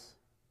dies,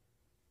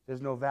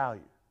 there's no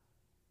value.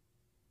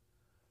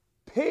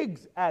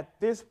 Pigs at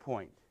this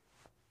point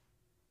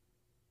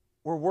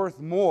were worth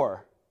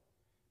more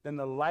than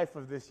the life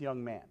of this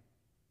young man.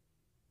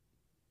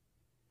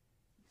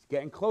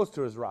 Getting close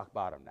to his rock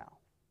bottom now.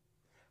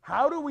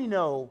 How do we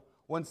know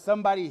when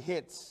somebody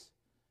hits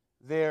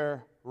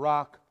their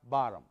rock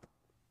bottom?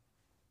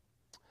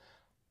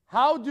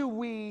 How do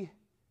we,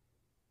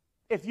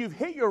 if you've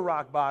hit your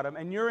rock bottom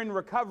and you're in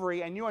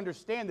recovery and you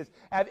understand this,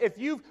 if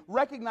you've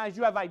recognized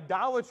you have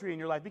idolatry in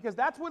your life, because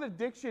that's what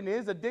addiction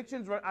is.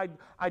 Addiction's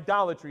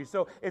idolatry.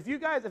 So if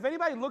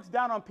anybody looks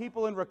down on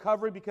people in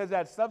recovery because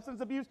that's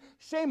substance abuse,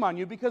 shame on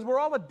you, because we're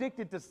all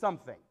addicted to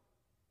something.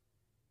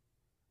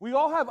 We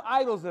all have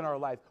idols in our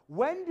life.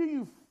 When do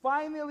you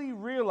finally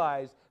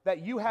realize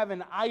that you have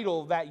an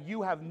idol that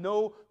you have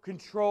no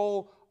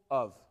control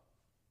of?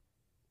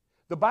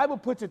 The Bible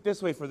puts it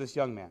this way for this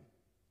young man.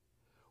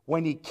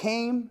 When he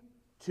came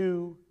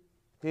to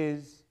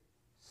his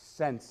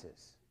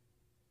senses.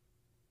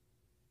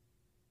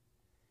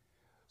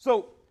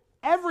 So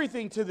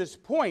everything to this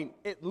point,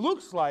 it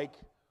looks like,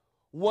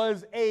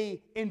 was an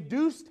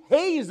induced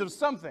haze of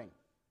something.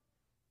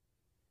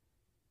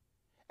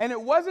 And it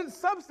wasn't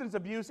substance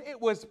abuse, it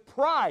was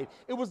pride.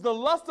 It was the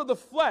lust of the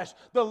flesh,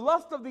 the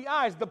lust of the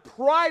eyes, the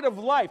pride of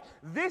life.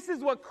 This is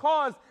what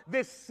caused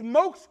this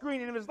smoke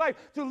screen in his life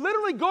to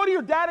literally go to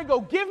your dad and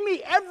go, give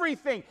me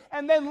everything,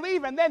 and then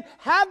leave, and then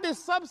have this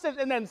substance,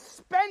 and then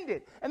spend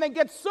it, and then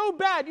get so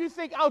bad you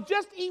think, I'll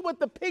just eat what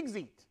the pigs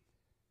eat.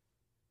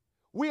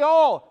 We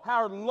all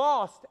are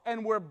lost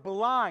and we're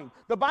blind.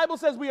 The Bible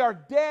says we are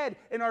dead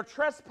in our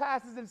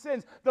trespasses and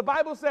sins. The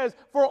Bible says,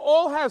 for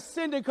all have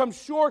sinned and come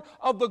short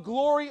of the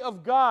glory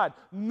of God.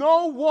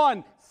 No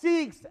one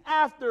seeks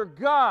after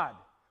God.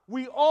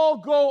 We all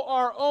go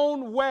our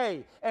own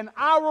way, and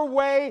our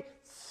way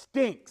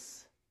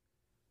stinks.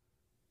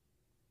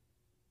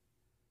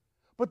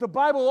 But the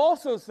Bible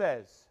also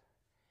says,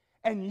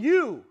 and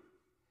you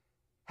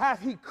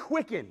hath he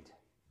quickened.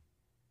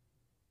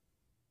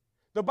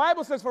 The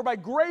Bible says, for by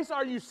grace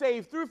are you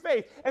saved through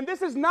faith. And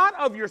this is not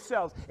of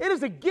yourselves. It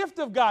is a gift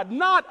of God,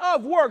 not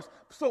of works,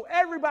 so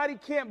everybody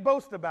can't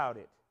boast about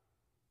it.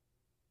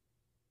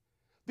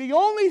 The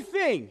only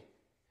thing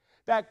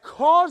that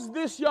caused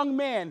this young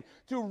man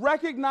to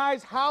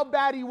recognize how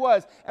bad he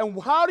was,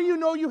 and how do you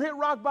know you hit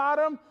rock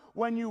bottom?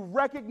 When you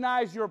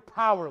recognize you're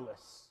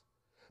powerless.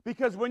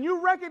 Because when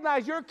you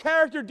recognize your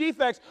character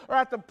defects are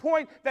at the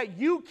point that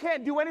you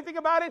can't do anything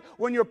about it,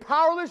 when you're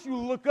powerless, you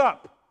look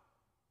up.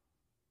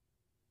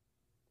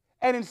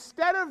 And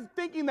instead of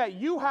thinking that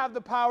you have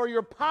the power,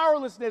 your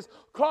powerlessness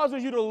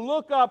causes you to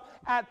look up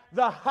at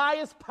the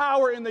highest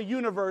power in the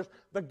universe,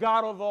 the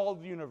God of all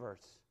the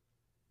universe.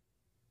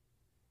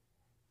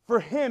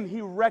 For him,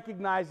 he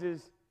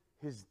recognizes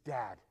his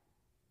dad.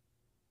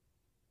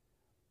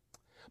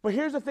 But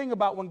here's the thing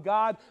about when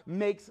God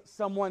makes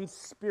someone's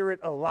spirit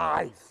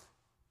alive.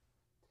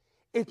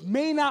 It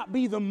may not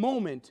be the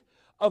moment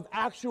of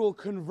actual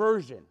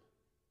conversion.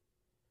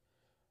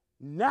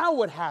 Now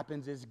what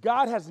happens is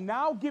God has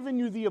now given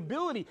you the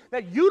ability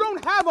that you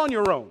don't have on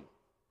your own.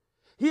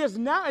 He has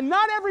now, and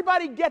not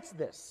everybody gets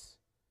this.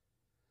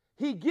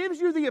 He gives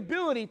you the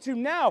ability to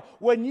now,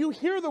 when you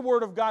hear the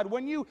word of God,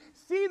 when you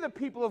see the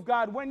people of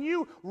God, when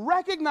you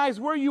recognize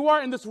where you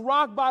are in this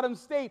rock bottom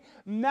state,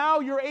 now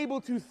you're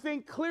able to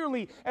think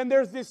clearly. And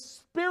there's this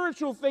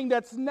spiritual thing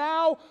that's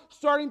now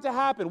starting to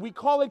happen. We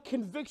call it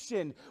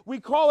conviction. We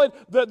call it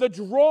the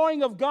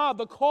drawing of God,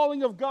 the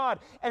calling of God.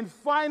 And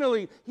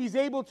finally, he's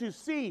able to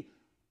see,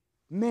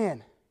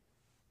 man,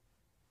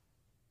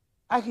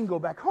 I can go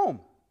back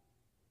home.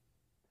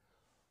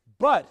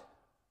 But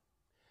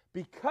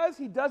because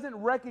he doesn't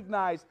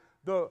recognize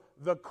the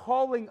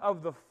calling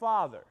of the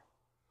Father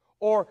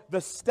or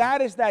the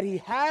status that he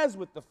has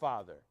with the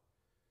Father,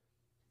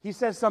 he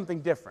says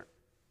something different.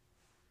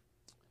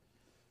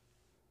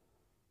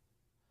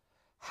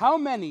 How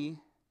many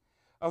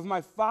of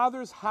my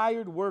father's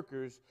hired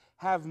workers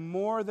have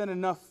more than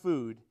enough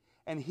food,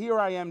 and here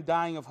I am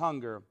dying of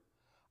hunger?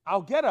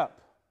 I'll get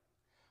up.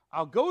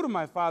 I'll go to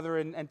my father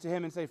and to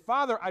him and say,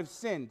 Father, I've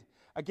sinned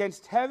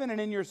against heaven and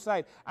in your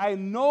sight. I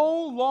am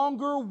no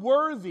longer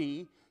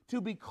worthy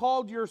to be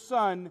called your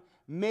son.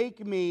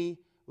 Make me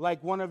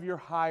like one of your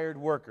hired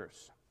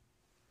workers.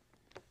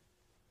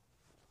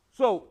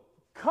 So,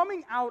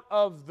 coming out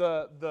of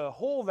the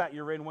hole that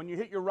you're in when you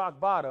hit your rock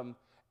bottom,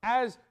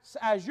 as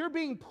you're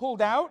being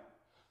pulled out,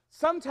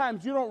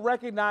 sometimes you don't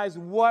recognize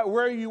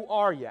where you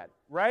are yet,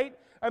 right?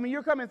 I mean,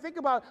 you're coming, think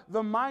about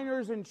the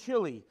miners in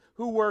Chile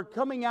who were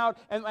coming out,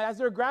 and as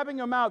they're grabbing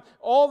them out,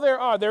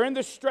 they're in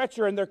the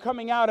stretcher and they're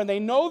coming out, and they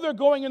know they're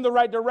going in the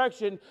right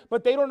direction,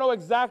 but they don't know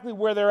exactly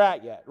where they're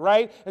at yet,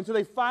 right? And so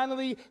they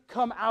finally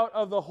come out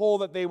of the hole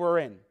that they were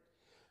in.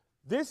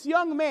 This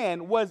young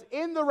man was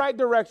in the right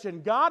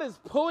direction. God is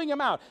pulling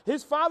him out.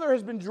 His father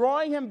has been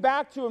drawing him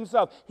back to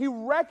himself. He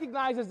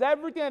recognizes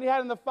everything that he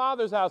had in the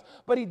Father's house,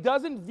 but he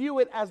doesn't view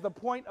it as the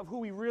point of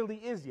who he really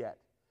is yet.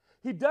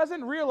 He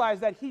doesn't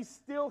realize that he's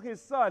still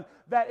his son,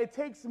 that it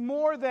takes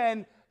more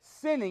than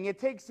sinning. It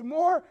takes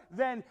more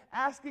than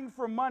asking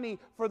for money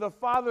for the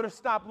Father to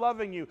stop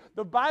loving you.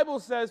 The Bible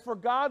says, for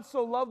God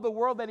so loved the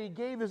world that he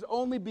gave his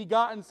only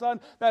begotten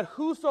Son, that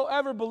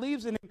whosoever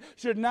believes in him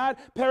should not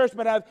perish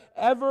but have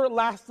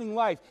everlasting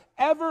life.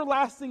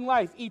 Everlasting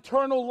life,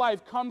 eternal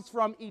life, comes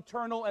from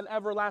eternal and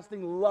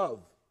everlasting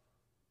love.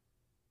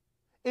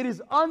 It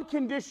is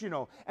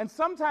unconditional. And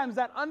sometimes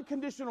that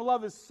unconditional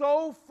love is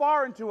so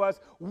foreign to us,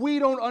 we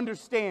don't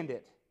understand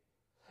it.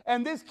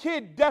 And this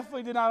kid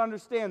definitely did not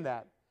understand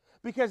that.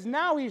 Because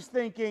now he's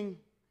thinking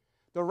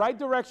the right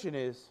direction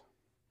is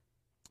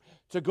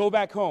to go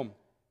back home.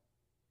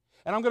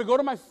 And I'm going to go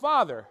to my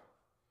father.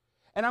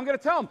 And I'm going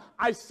to tell him,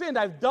 I've sinned.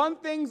 I've done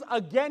things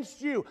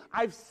against you.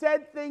 I've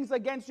said things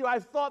against you.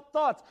 I've thought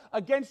thoughts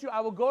against you. I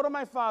will go to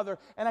my father.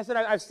 And I said,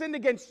 I've sinned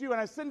against you and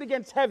I've sinned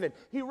against heaven.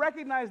 He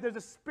recognized there's a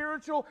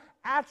spiritual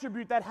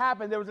attribute that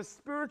happened. There was a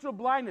spiritual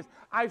blindness.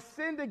 I've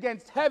sinned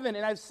against heaven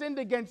and I've sinned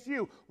against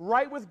you.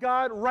 Right with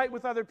God, right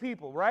with other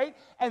people, right?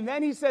 And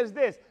then he says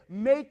this,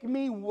 make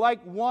me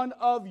like one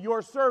of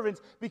your servants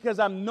because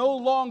I'm no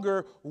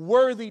longer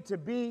worthy to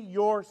be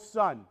your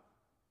son.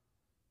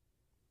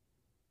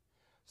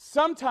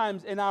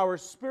 Sometimes in our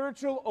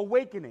spiritual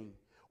awakening,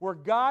 where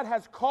God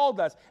has called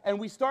us and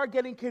we start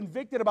getting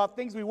convicted about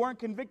things we weren't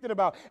convicted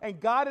about, and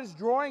God is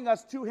drawing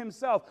us to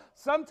himself,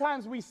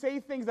 sometimes we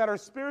say things that are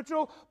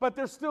spiritual, but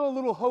they're still a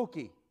little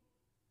hokey.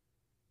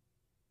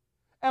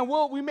 And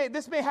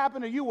this may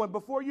happen to you when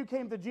before you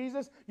came to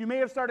Jesus, you may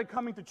have started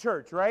coming to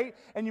church, right?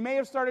 And you may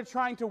have started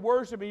trying to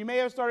worship, and you may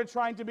have started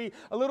trying to be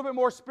a little bit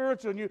more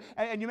spiritual,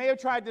 and you may have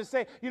tried to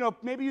say,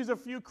 maybe use a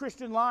few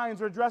Christian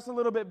lines or dress a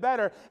little bit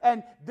better.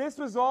 And this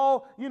was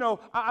all,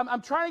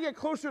 I'm trying to get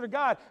closer to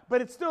God, but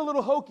it's still a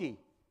little hokey.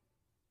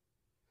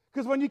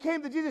 Because when you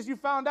came to Jesus, you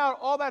found out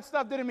all that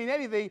stuff didn't mean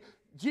anything.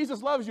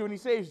 Jesus loves you and he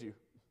saves you.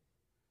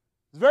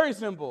 It's very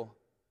simple.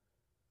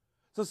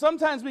 So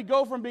sometimes we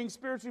go from being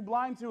spiritually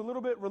blind to a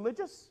little bit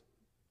religious,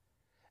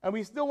 and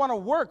we still want to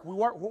work.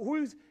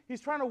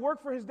 He's trying to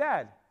work for his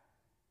dad.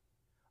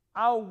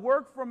 I'll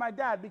work for my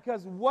dad,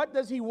 because what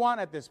does he want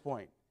at this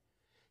point?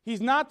 He's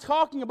not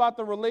talking about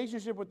the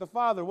relationship with the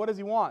Father. What does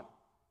he want?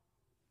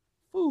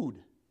 Food.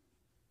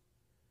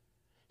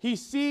 He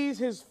sees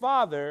his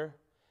Father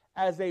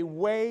as a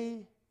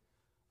way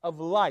of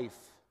life,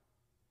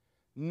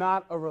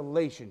 not a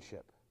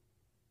relationship.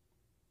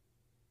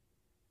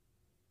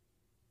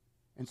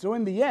 And so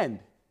in the end,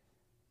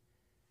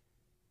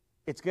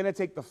 it's going to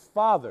take the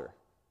Father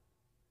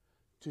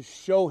to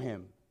show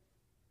him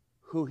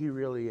who he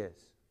really is.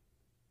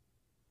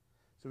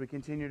 So we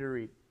continue to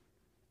read.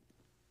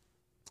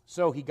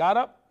 So he got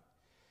up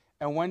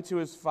and went to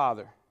his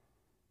father.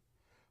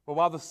 But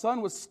while the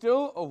son was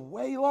still a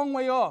long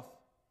way off,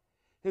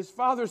 his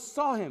father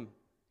saw him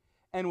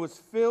and was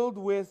filled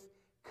with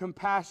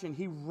compassion.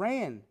 He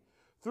ran,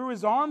 threw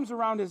his arms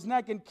around his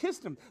neck, and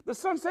kissed him. The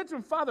son said to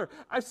him, Father,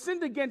 I've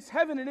sinned against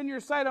heaven and in your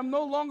sight. I'm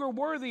no longer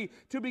worthy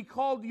to be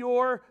called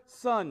your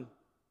son.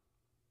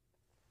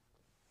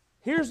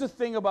 Here's the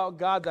thing about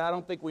God that I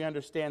don't think we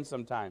understand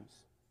sometimes.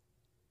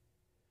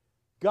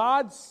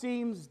 God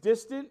seems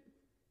distant,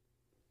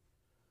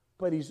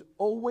 but he's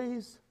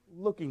always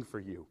looking for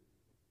you.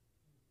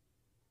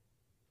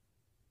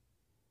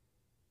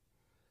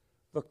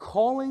 The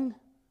calling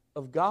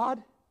of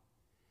God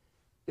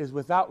is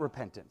without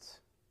repentance.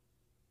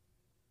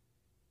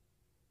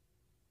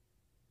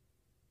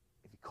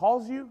 If he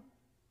calls you,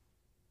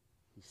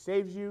 he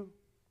saves you,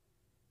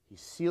 he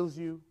seals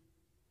you,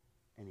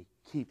 and he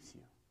keeps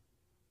you.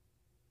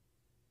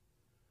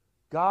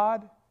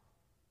 God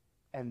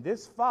and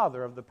this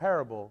father of the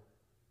parable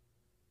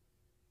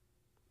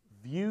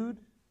viewed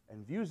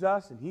and views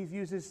us, and he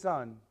views his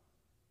son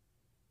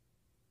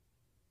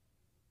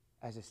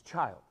as his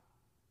child.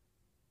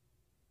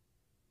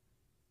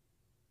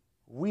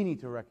 We need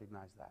to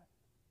recognize that.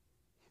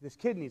 This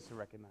kid needs to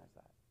recognize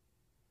that.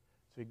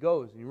 So he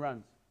goes and he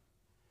runs.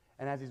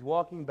 And as he's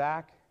walking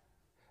back,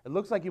 it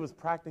looks like he was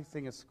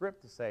practicing a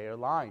script to say, a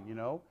line, you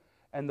know.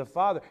 And the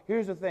father,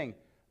 here's the thing.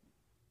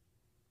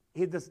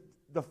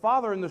 The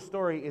father in the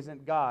story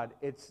isn't God.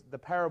 It's the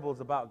parables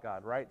about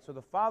God, right? So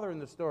the father in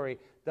the story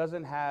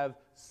doesn't have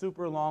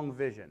super long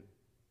vision.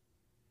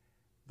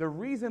 The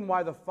reason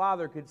why the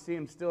father could see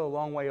him still a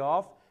long way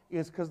off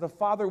is because the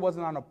father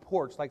wasn't on a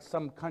porch like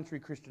some country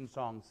Christian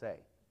songs say.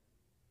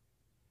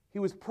 He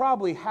was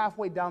probably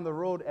halfway down the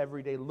road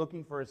every day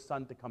looking for his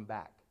son to come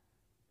back.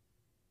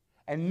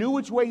 And knew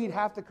which way he'd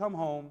have to come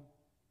home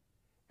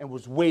and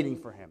was waiting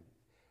for him.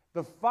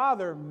 The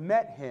father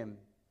met him.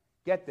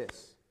 Get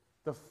this.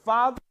 The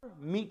father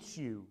meets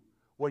you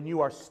when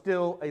you are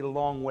still a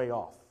long way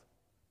off.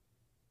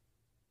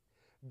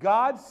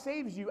 God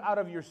saves you out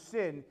of your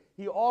sin.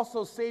 He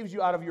also saves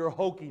you out of your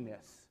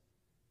hokiness.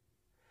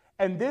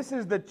 And this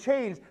is the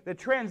change, the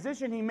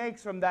transition he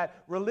makes from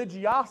that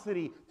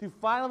religiosity to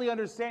finally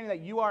understanding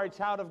that you are a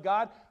child of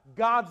God.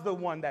 God's the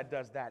one that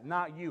does that,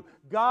 not you.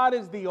 God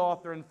is the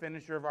author and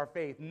finisher of our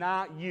faith,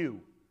 not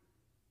you.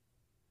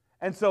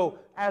 And so,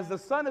 as the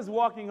son is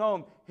walking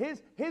home,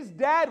 his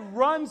dad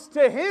runs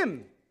to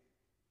him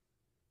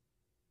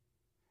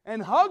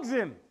and hugs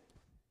him.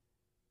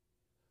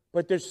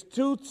 But there's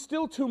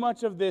still too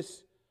much of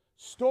this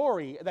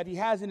story that he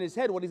has in his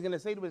head, what he's going to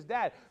say to his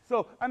dad.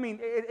 So, I mean,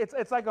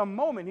 it's like a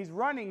moment. He's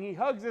running, he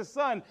hugs his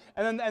son,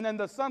 and then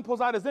the son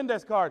pulls out his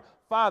index card.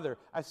 Father,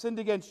 I've sinned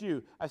against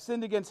you. I've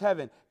sinned against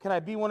heaven. Can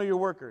I be one of your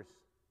workers?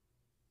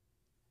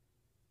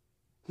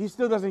 He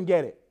still doesn't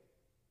get it.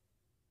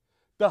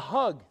 The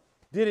hug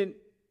didn't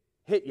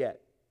hit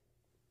yet.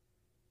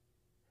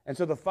 And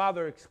so the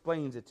father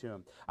explains it to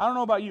him. I don't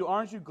know about you.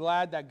 Aren't you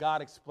glad that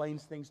God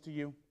explains things to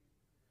you?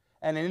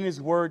 And in His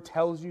Word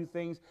tells you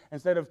things.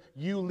 Instead of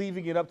you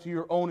leaving it up to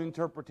your own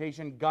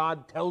interpretation,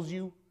 God tells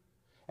you.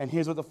 And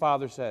here's what the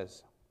father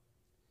says.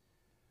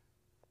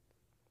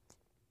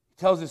 He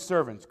tells his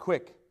servants,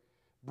 quick,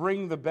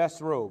 bring the best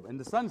robe. And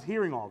the son's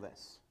hearing all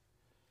this.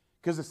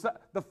 Because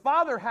the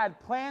father had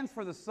plans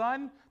for the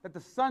son that the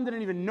son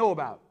didn't even know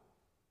about.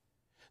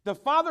 The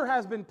father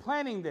has been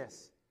planning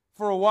this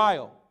for a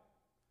while.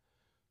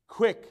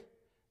 Quick,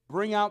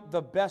 bring out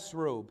the best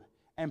robe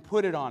and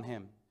put it on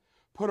him.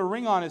 Put a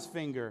ring on his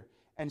finger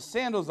and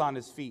sandals on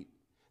his feet.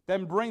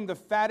 Then bring the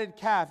fatted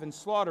calf and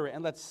slaughter it,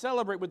 and let's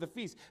celebrate with the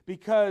feast,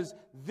 because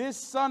this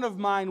son of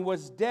mine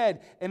was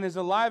dead and is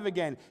alive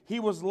again. He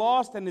was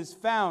lost and is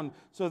found.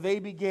 So they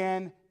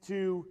began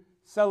to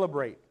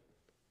celebrate.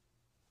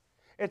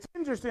 It's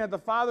interesting that the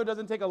father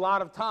doesn't take a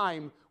lot of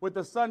time with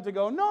the son to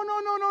go,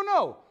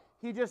 no.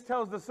 He just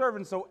tells the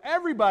servant so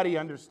everybody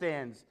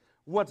understands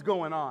what's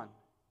going on.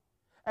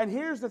 And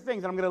here's the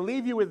things, and I'm going to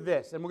leave you with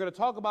this, and we're going to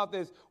talk about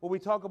this when we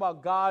talk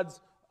about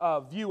God's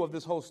view of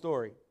this whole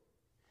story.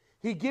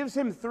 He gives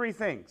him three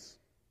things.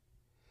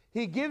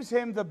 He gives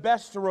him the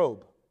best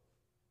robe.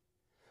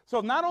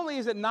 So not only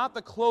is it not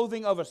the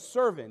clothing of a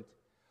servant,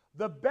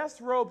 the best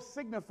robe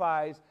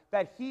signifies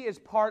that he is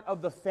part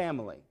of the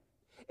family.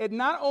 It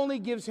not only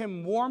gives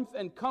him warmth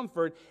and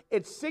comfort,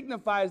 it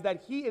signifies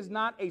that he is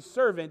not a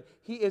servant,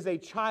 he is a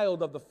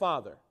child of the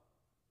Father.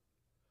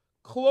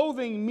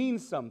 Clothing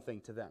means something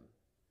to them.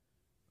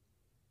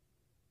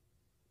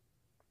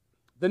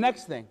 The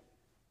next thing,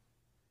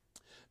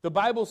 the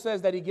Bible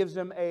says that he gives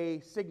him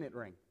a signet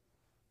ring.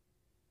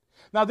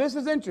 Now this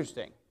is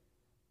interesting,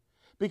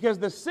 because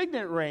the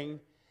signet ring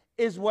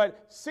is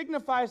what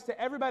signifies to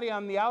everybody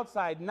on the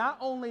outside, not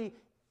only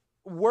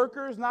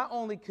workers, not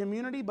only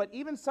community, but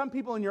even some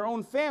people in your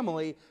own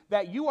family,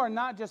 that you are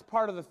not just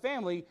part of the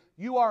family,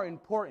 you are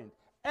important.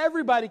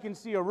 Everybody can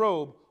see a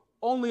robe,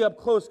 only up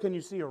close can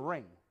you see a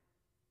ring.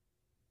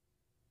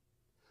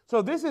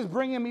 So this is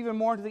bringing him even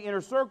more into the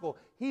inner circle.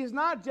 He's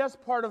not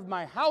just part of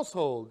my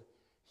household,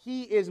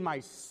 he is my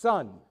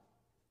son.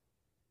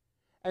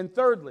 And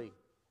thirdly,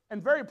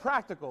 and very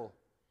practical,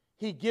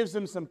 he gives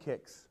him some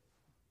kicks.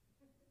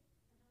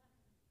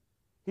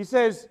 He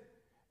says,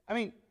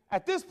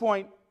 at this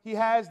point, he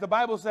has, the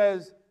Bible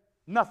says,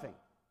 nothing,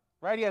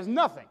 right? He has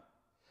nothing,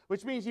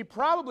 which means he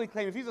probably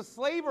claimed, if he's a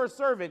slave or a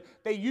servant,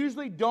 they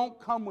usually don't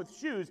come with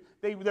shoes.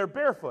 They're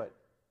barefoot.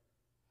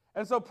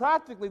 And so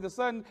practically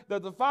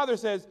the father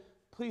says,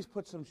 please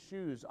put some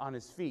shoes on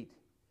his feet.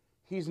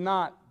 He's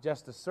not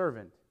just a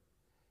servant.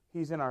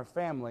 He's in our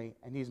family,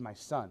 and he's my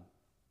son.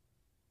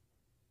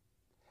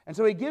 And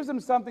so he gives him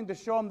something to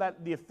show him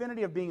that the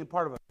affinity of being a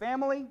part of a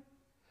family,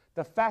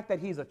 the fact that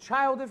he's a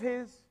child of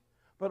his,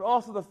 but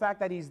also the fact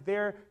that he's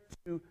there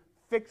to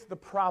fix the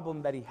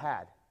problem that he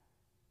had.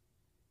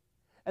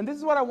 And this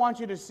is what I want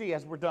you to see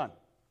as we're done.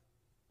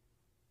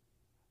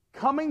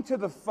 Coming to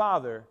the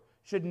Father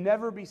should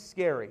never be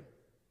scary,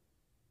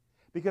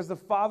 because the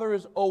Father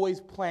is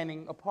always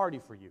planning a party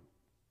for you.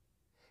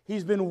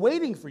 He's been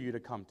waiting for you to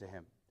come to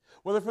him.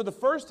 Whether for the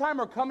first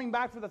time or coming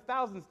back for the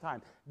 1000th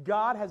time,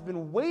 God has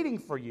been waiting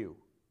for you.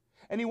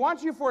 And he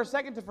wants you for a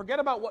second to forget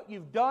about what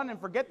you've done and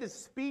forget this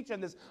speech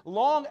and this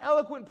long,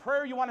 eloquent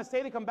prayer you want to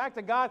say to come back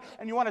to God,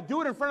 and you want to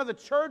do it in front of the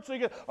church so you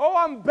get, oh,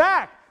 I'm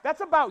back.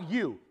 That's about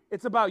you.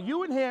 It's about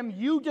you and him.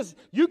 You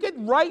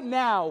can right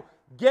now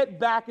get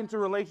back into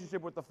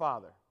relationship with the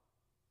Father.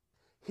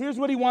 Here's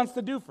what he wants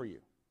to do for you.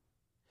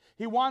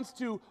 He wants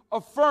to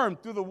affirm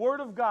through the Word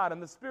of God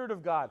and the Spirit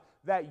of God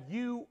that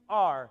you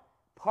are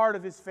part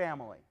of his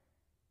family.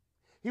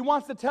 He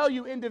wants to tell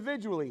you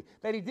individually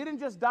that he didn't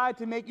just die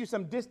to make you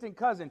some distant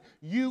cousin.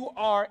 You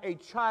are a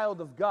child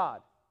of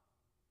God.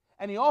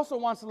 And he also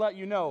wants to let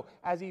you know,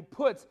 as he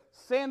puts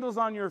sandals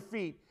on your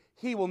feet,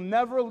 he will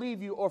never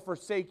leave you or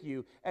forsake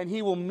you, and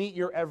he will meet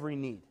your every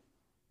need.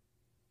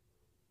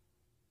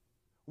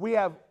 We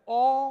have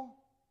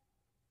all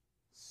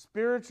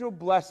spiritual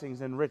blessings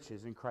and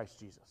riches in Christ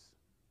Jesus.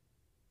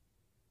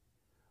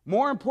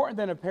 More important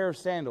than a pair of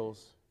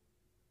sandals,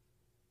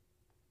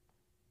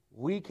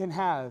 we can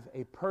have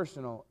a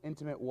personal,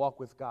 intimate walk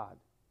with God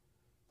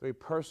through a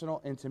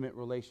personal, intimate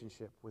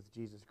relationship with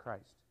Jesus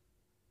Christ.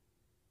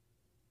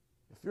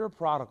 If you're a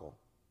prodigal,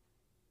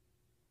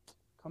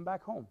 come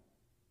back home.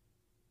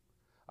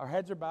 Our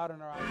heads are bowed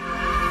and our eyes are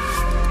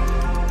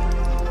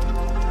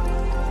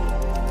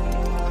closed.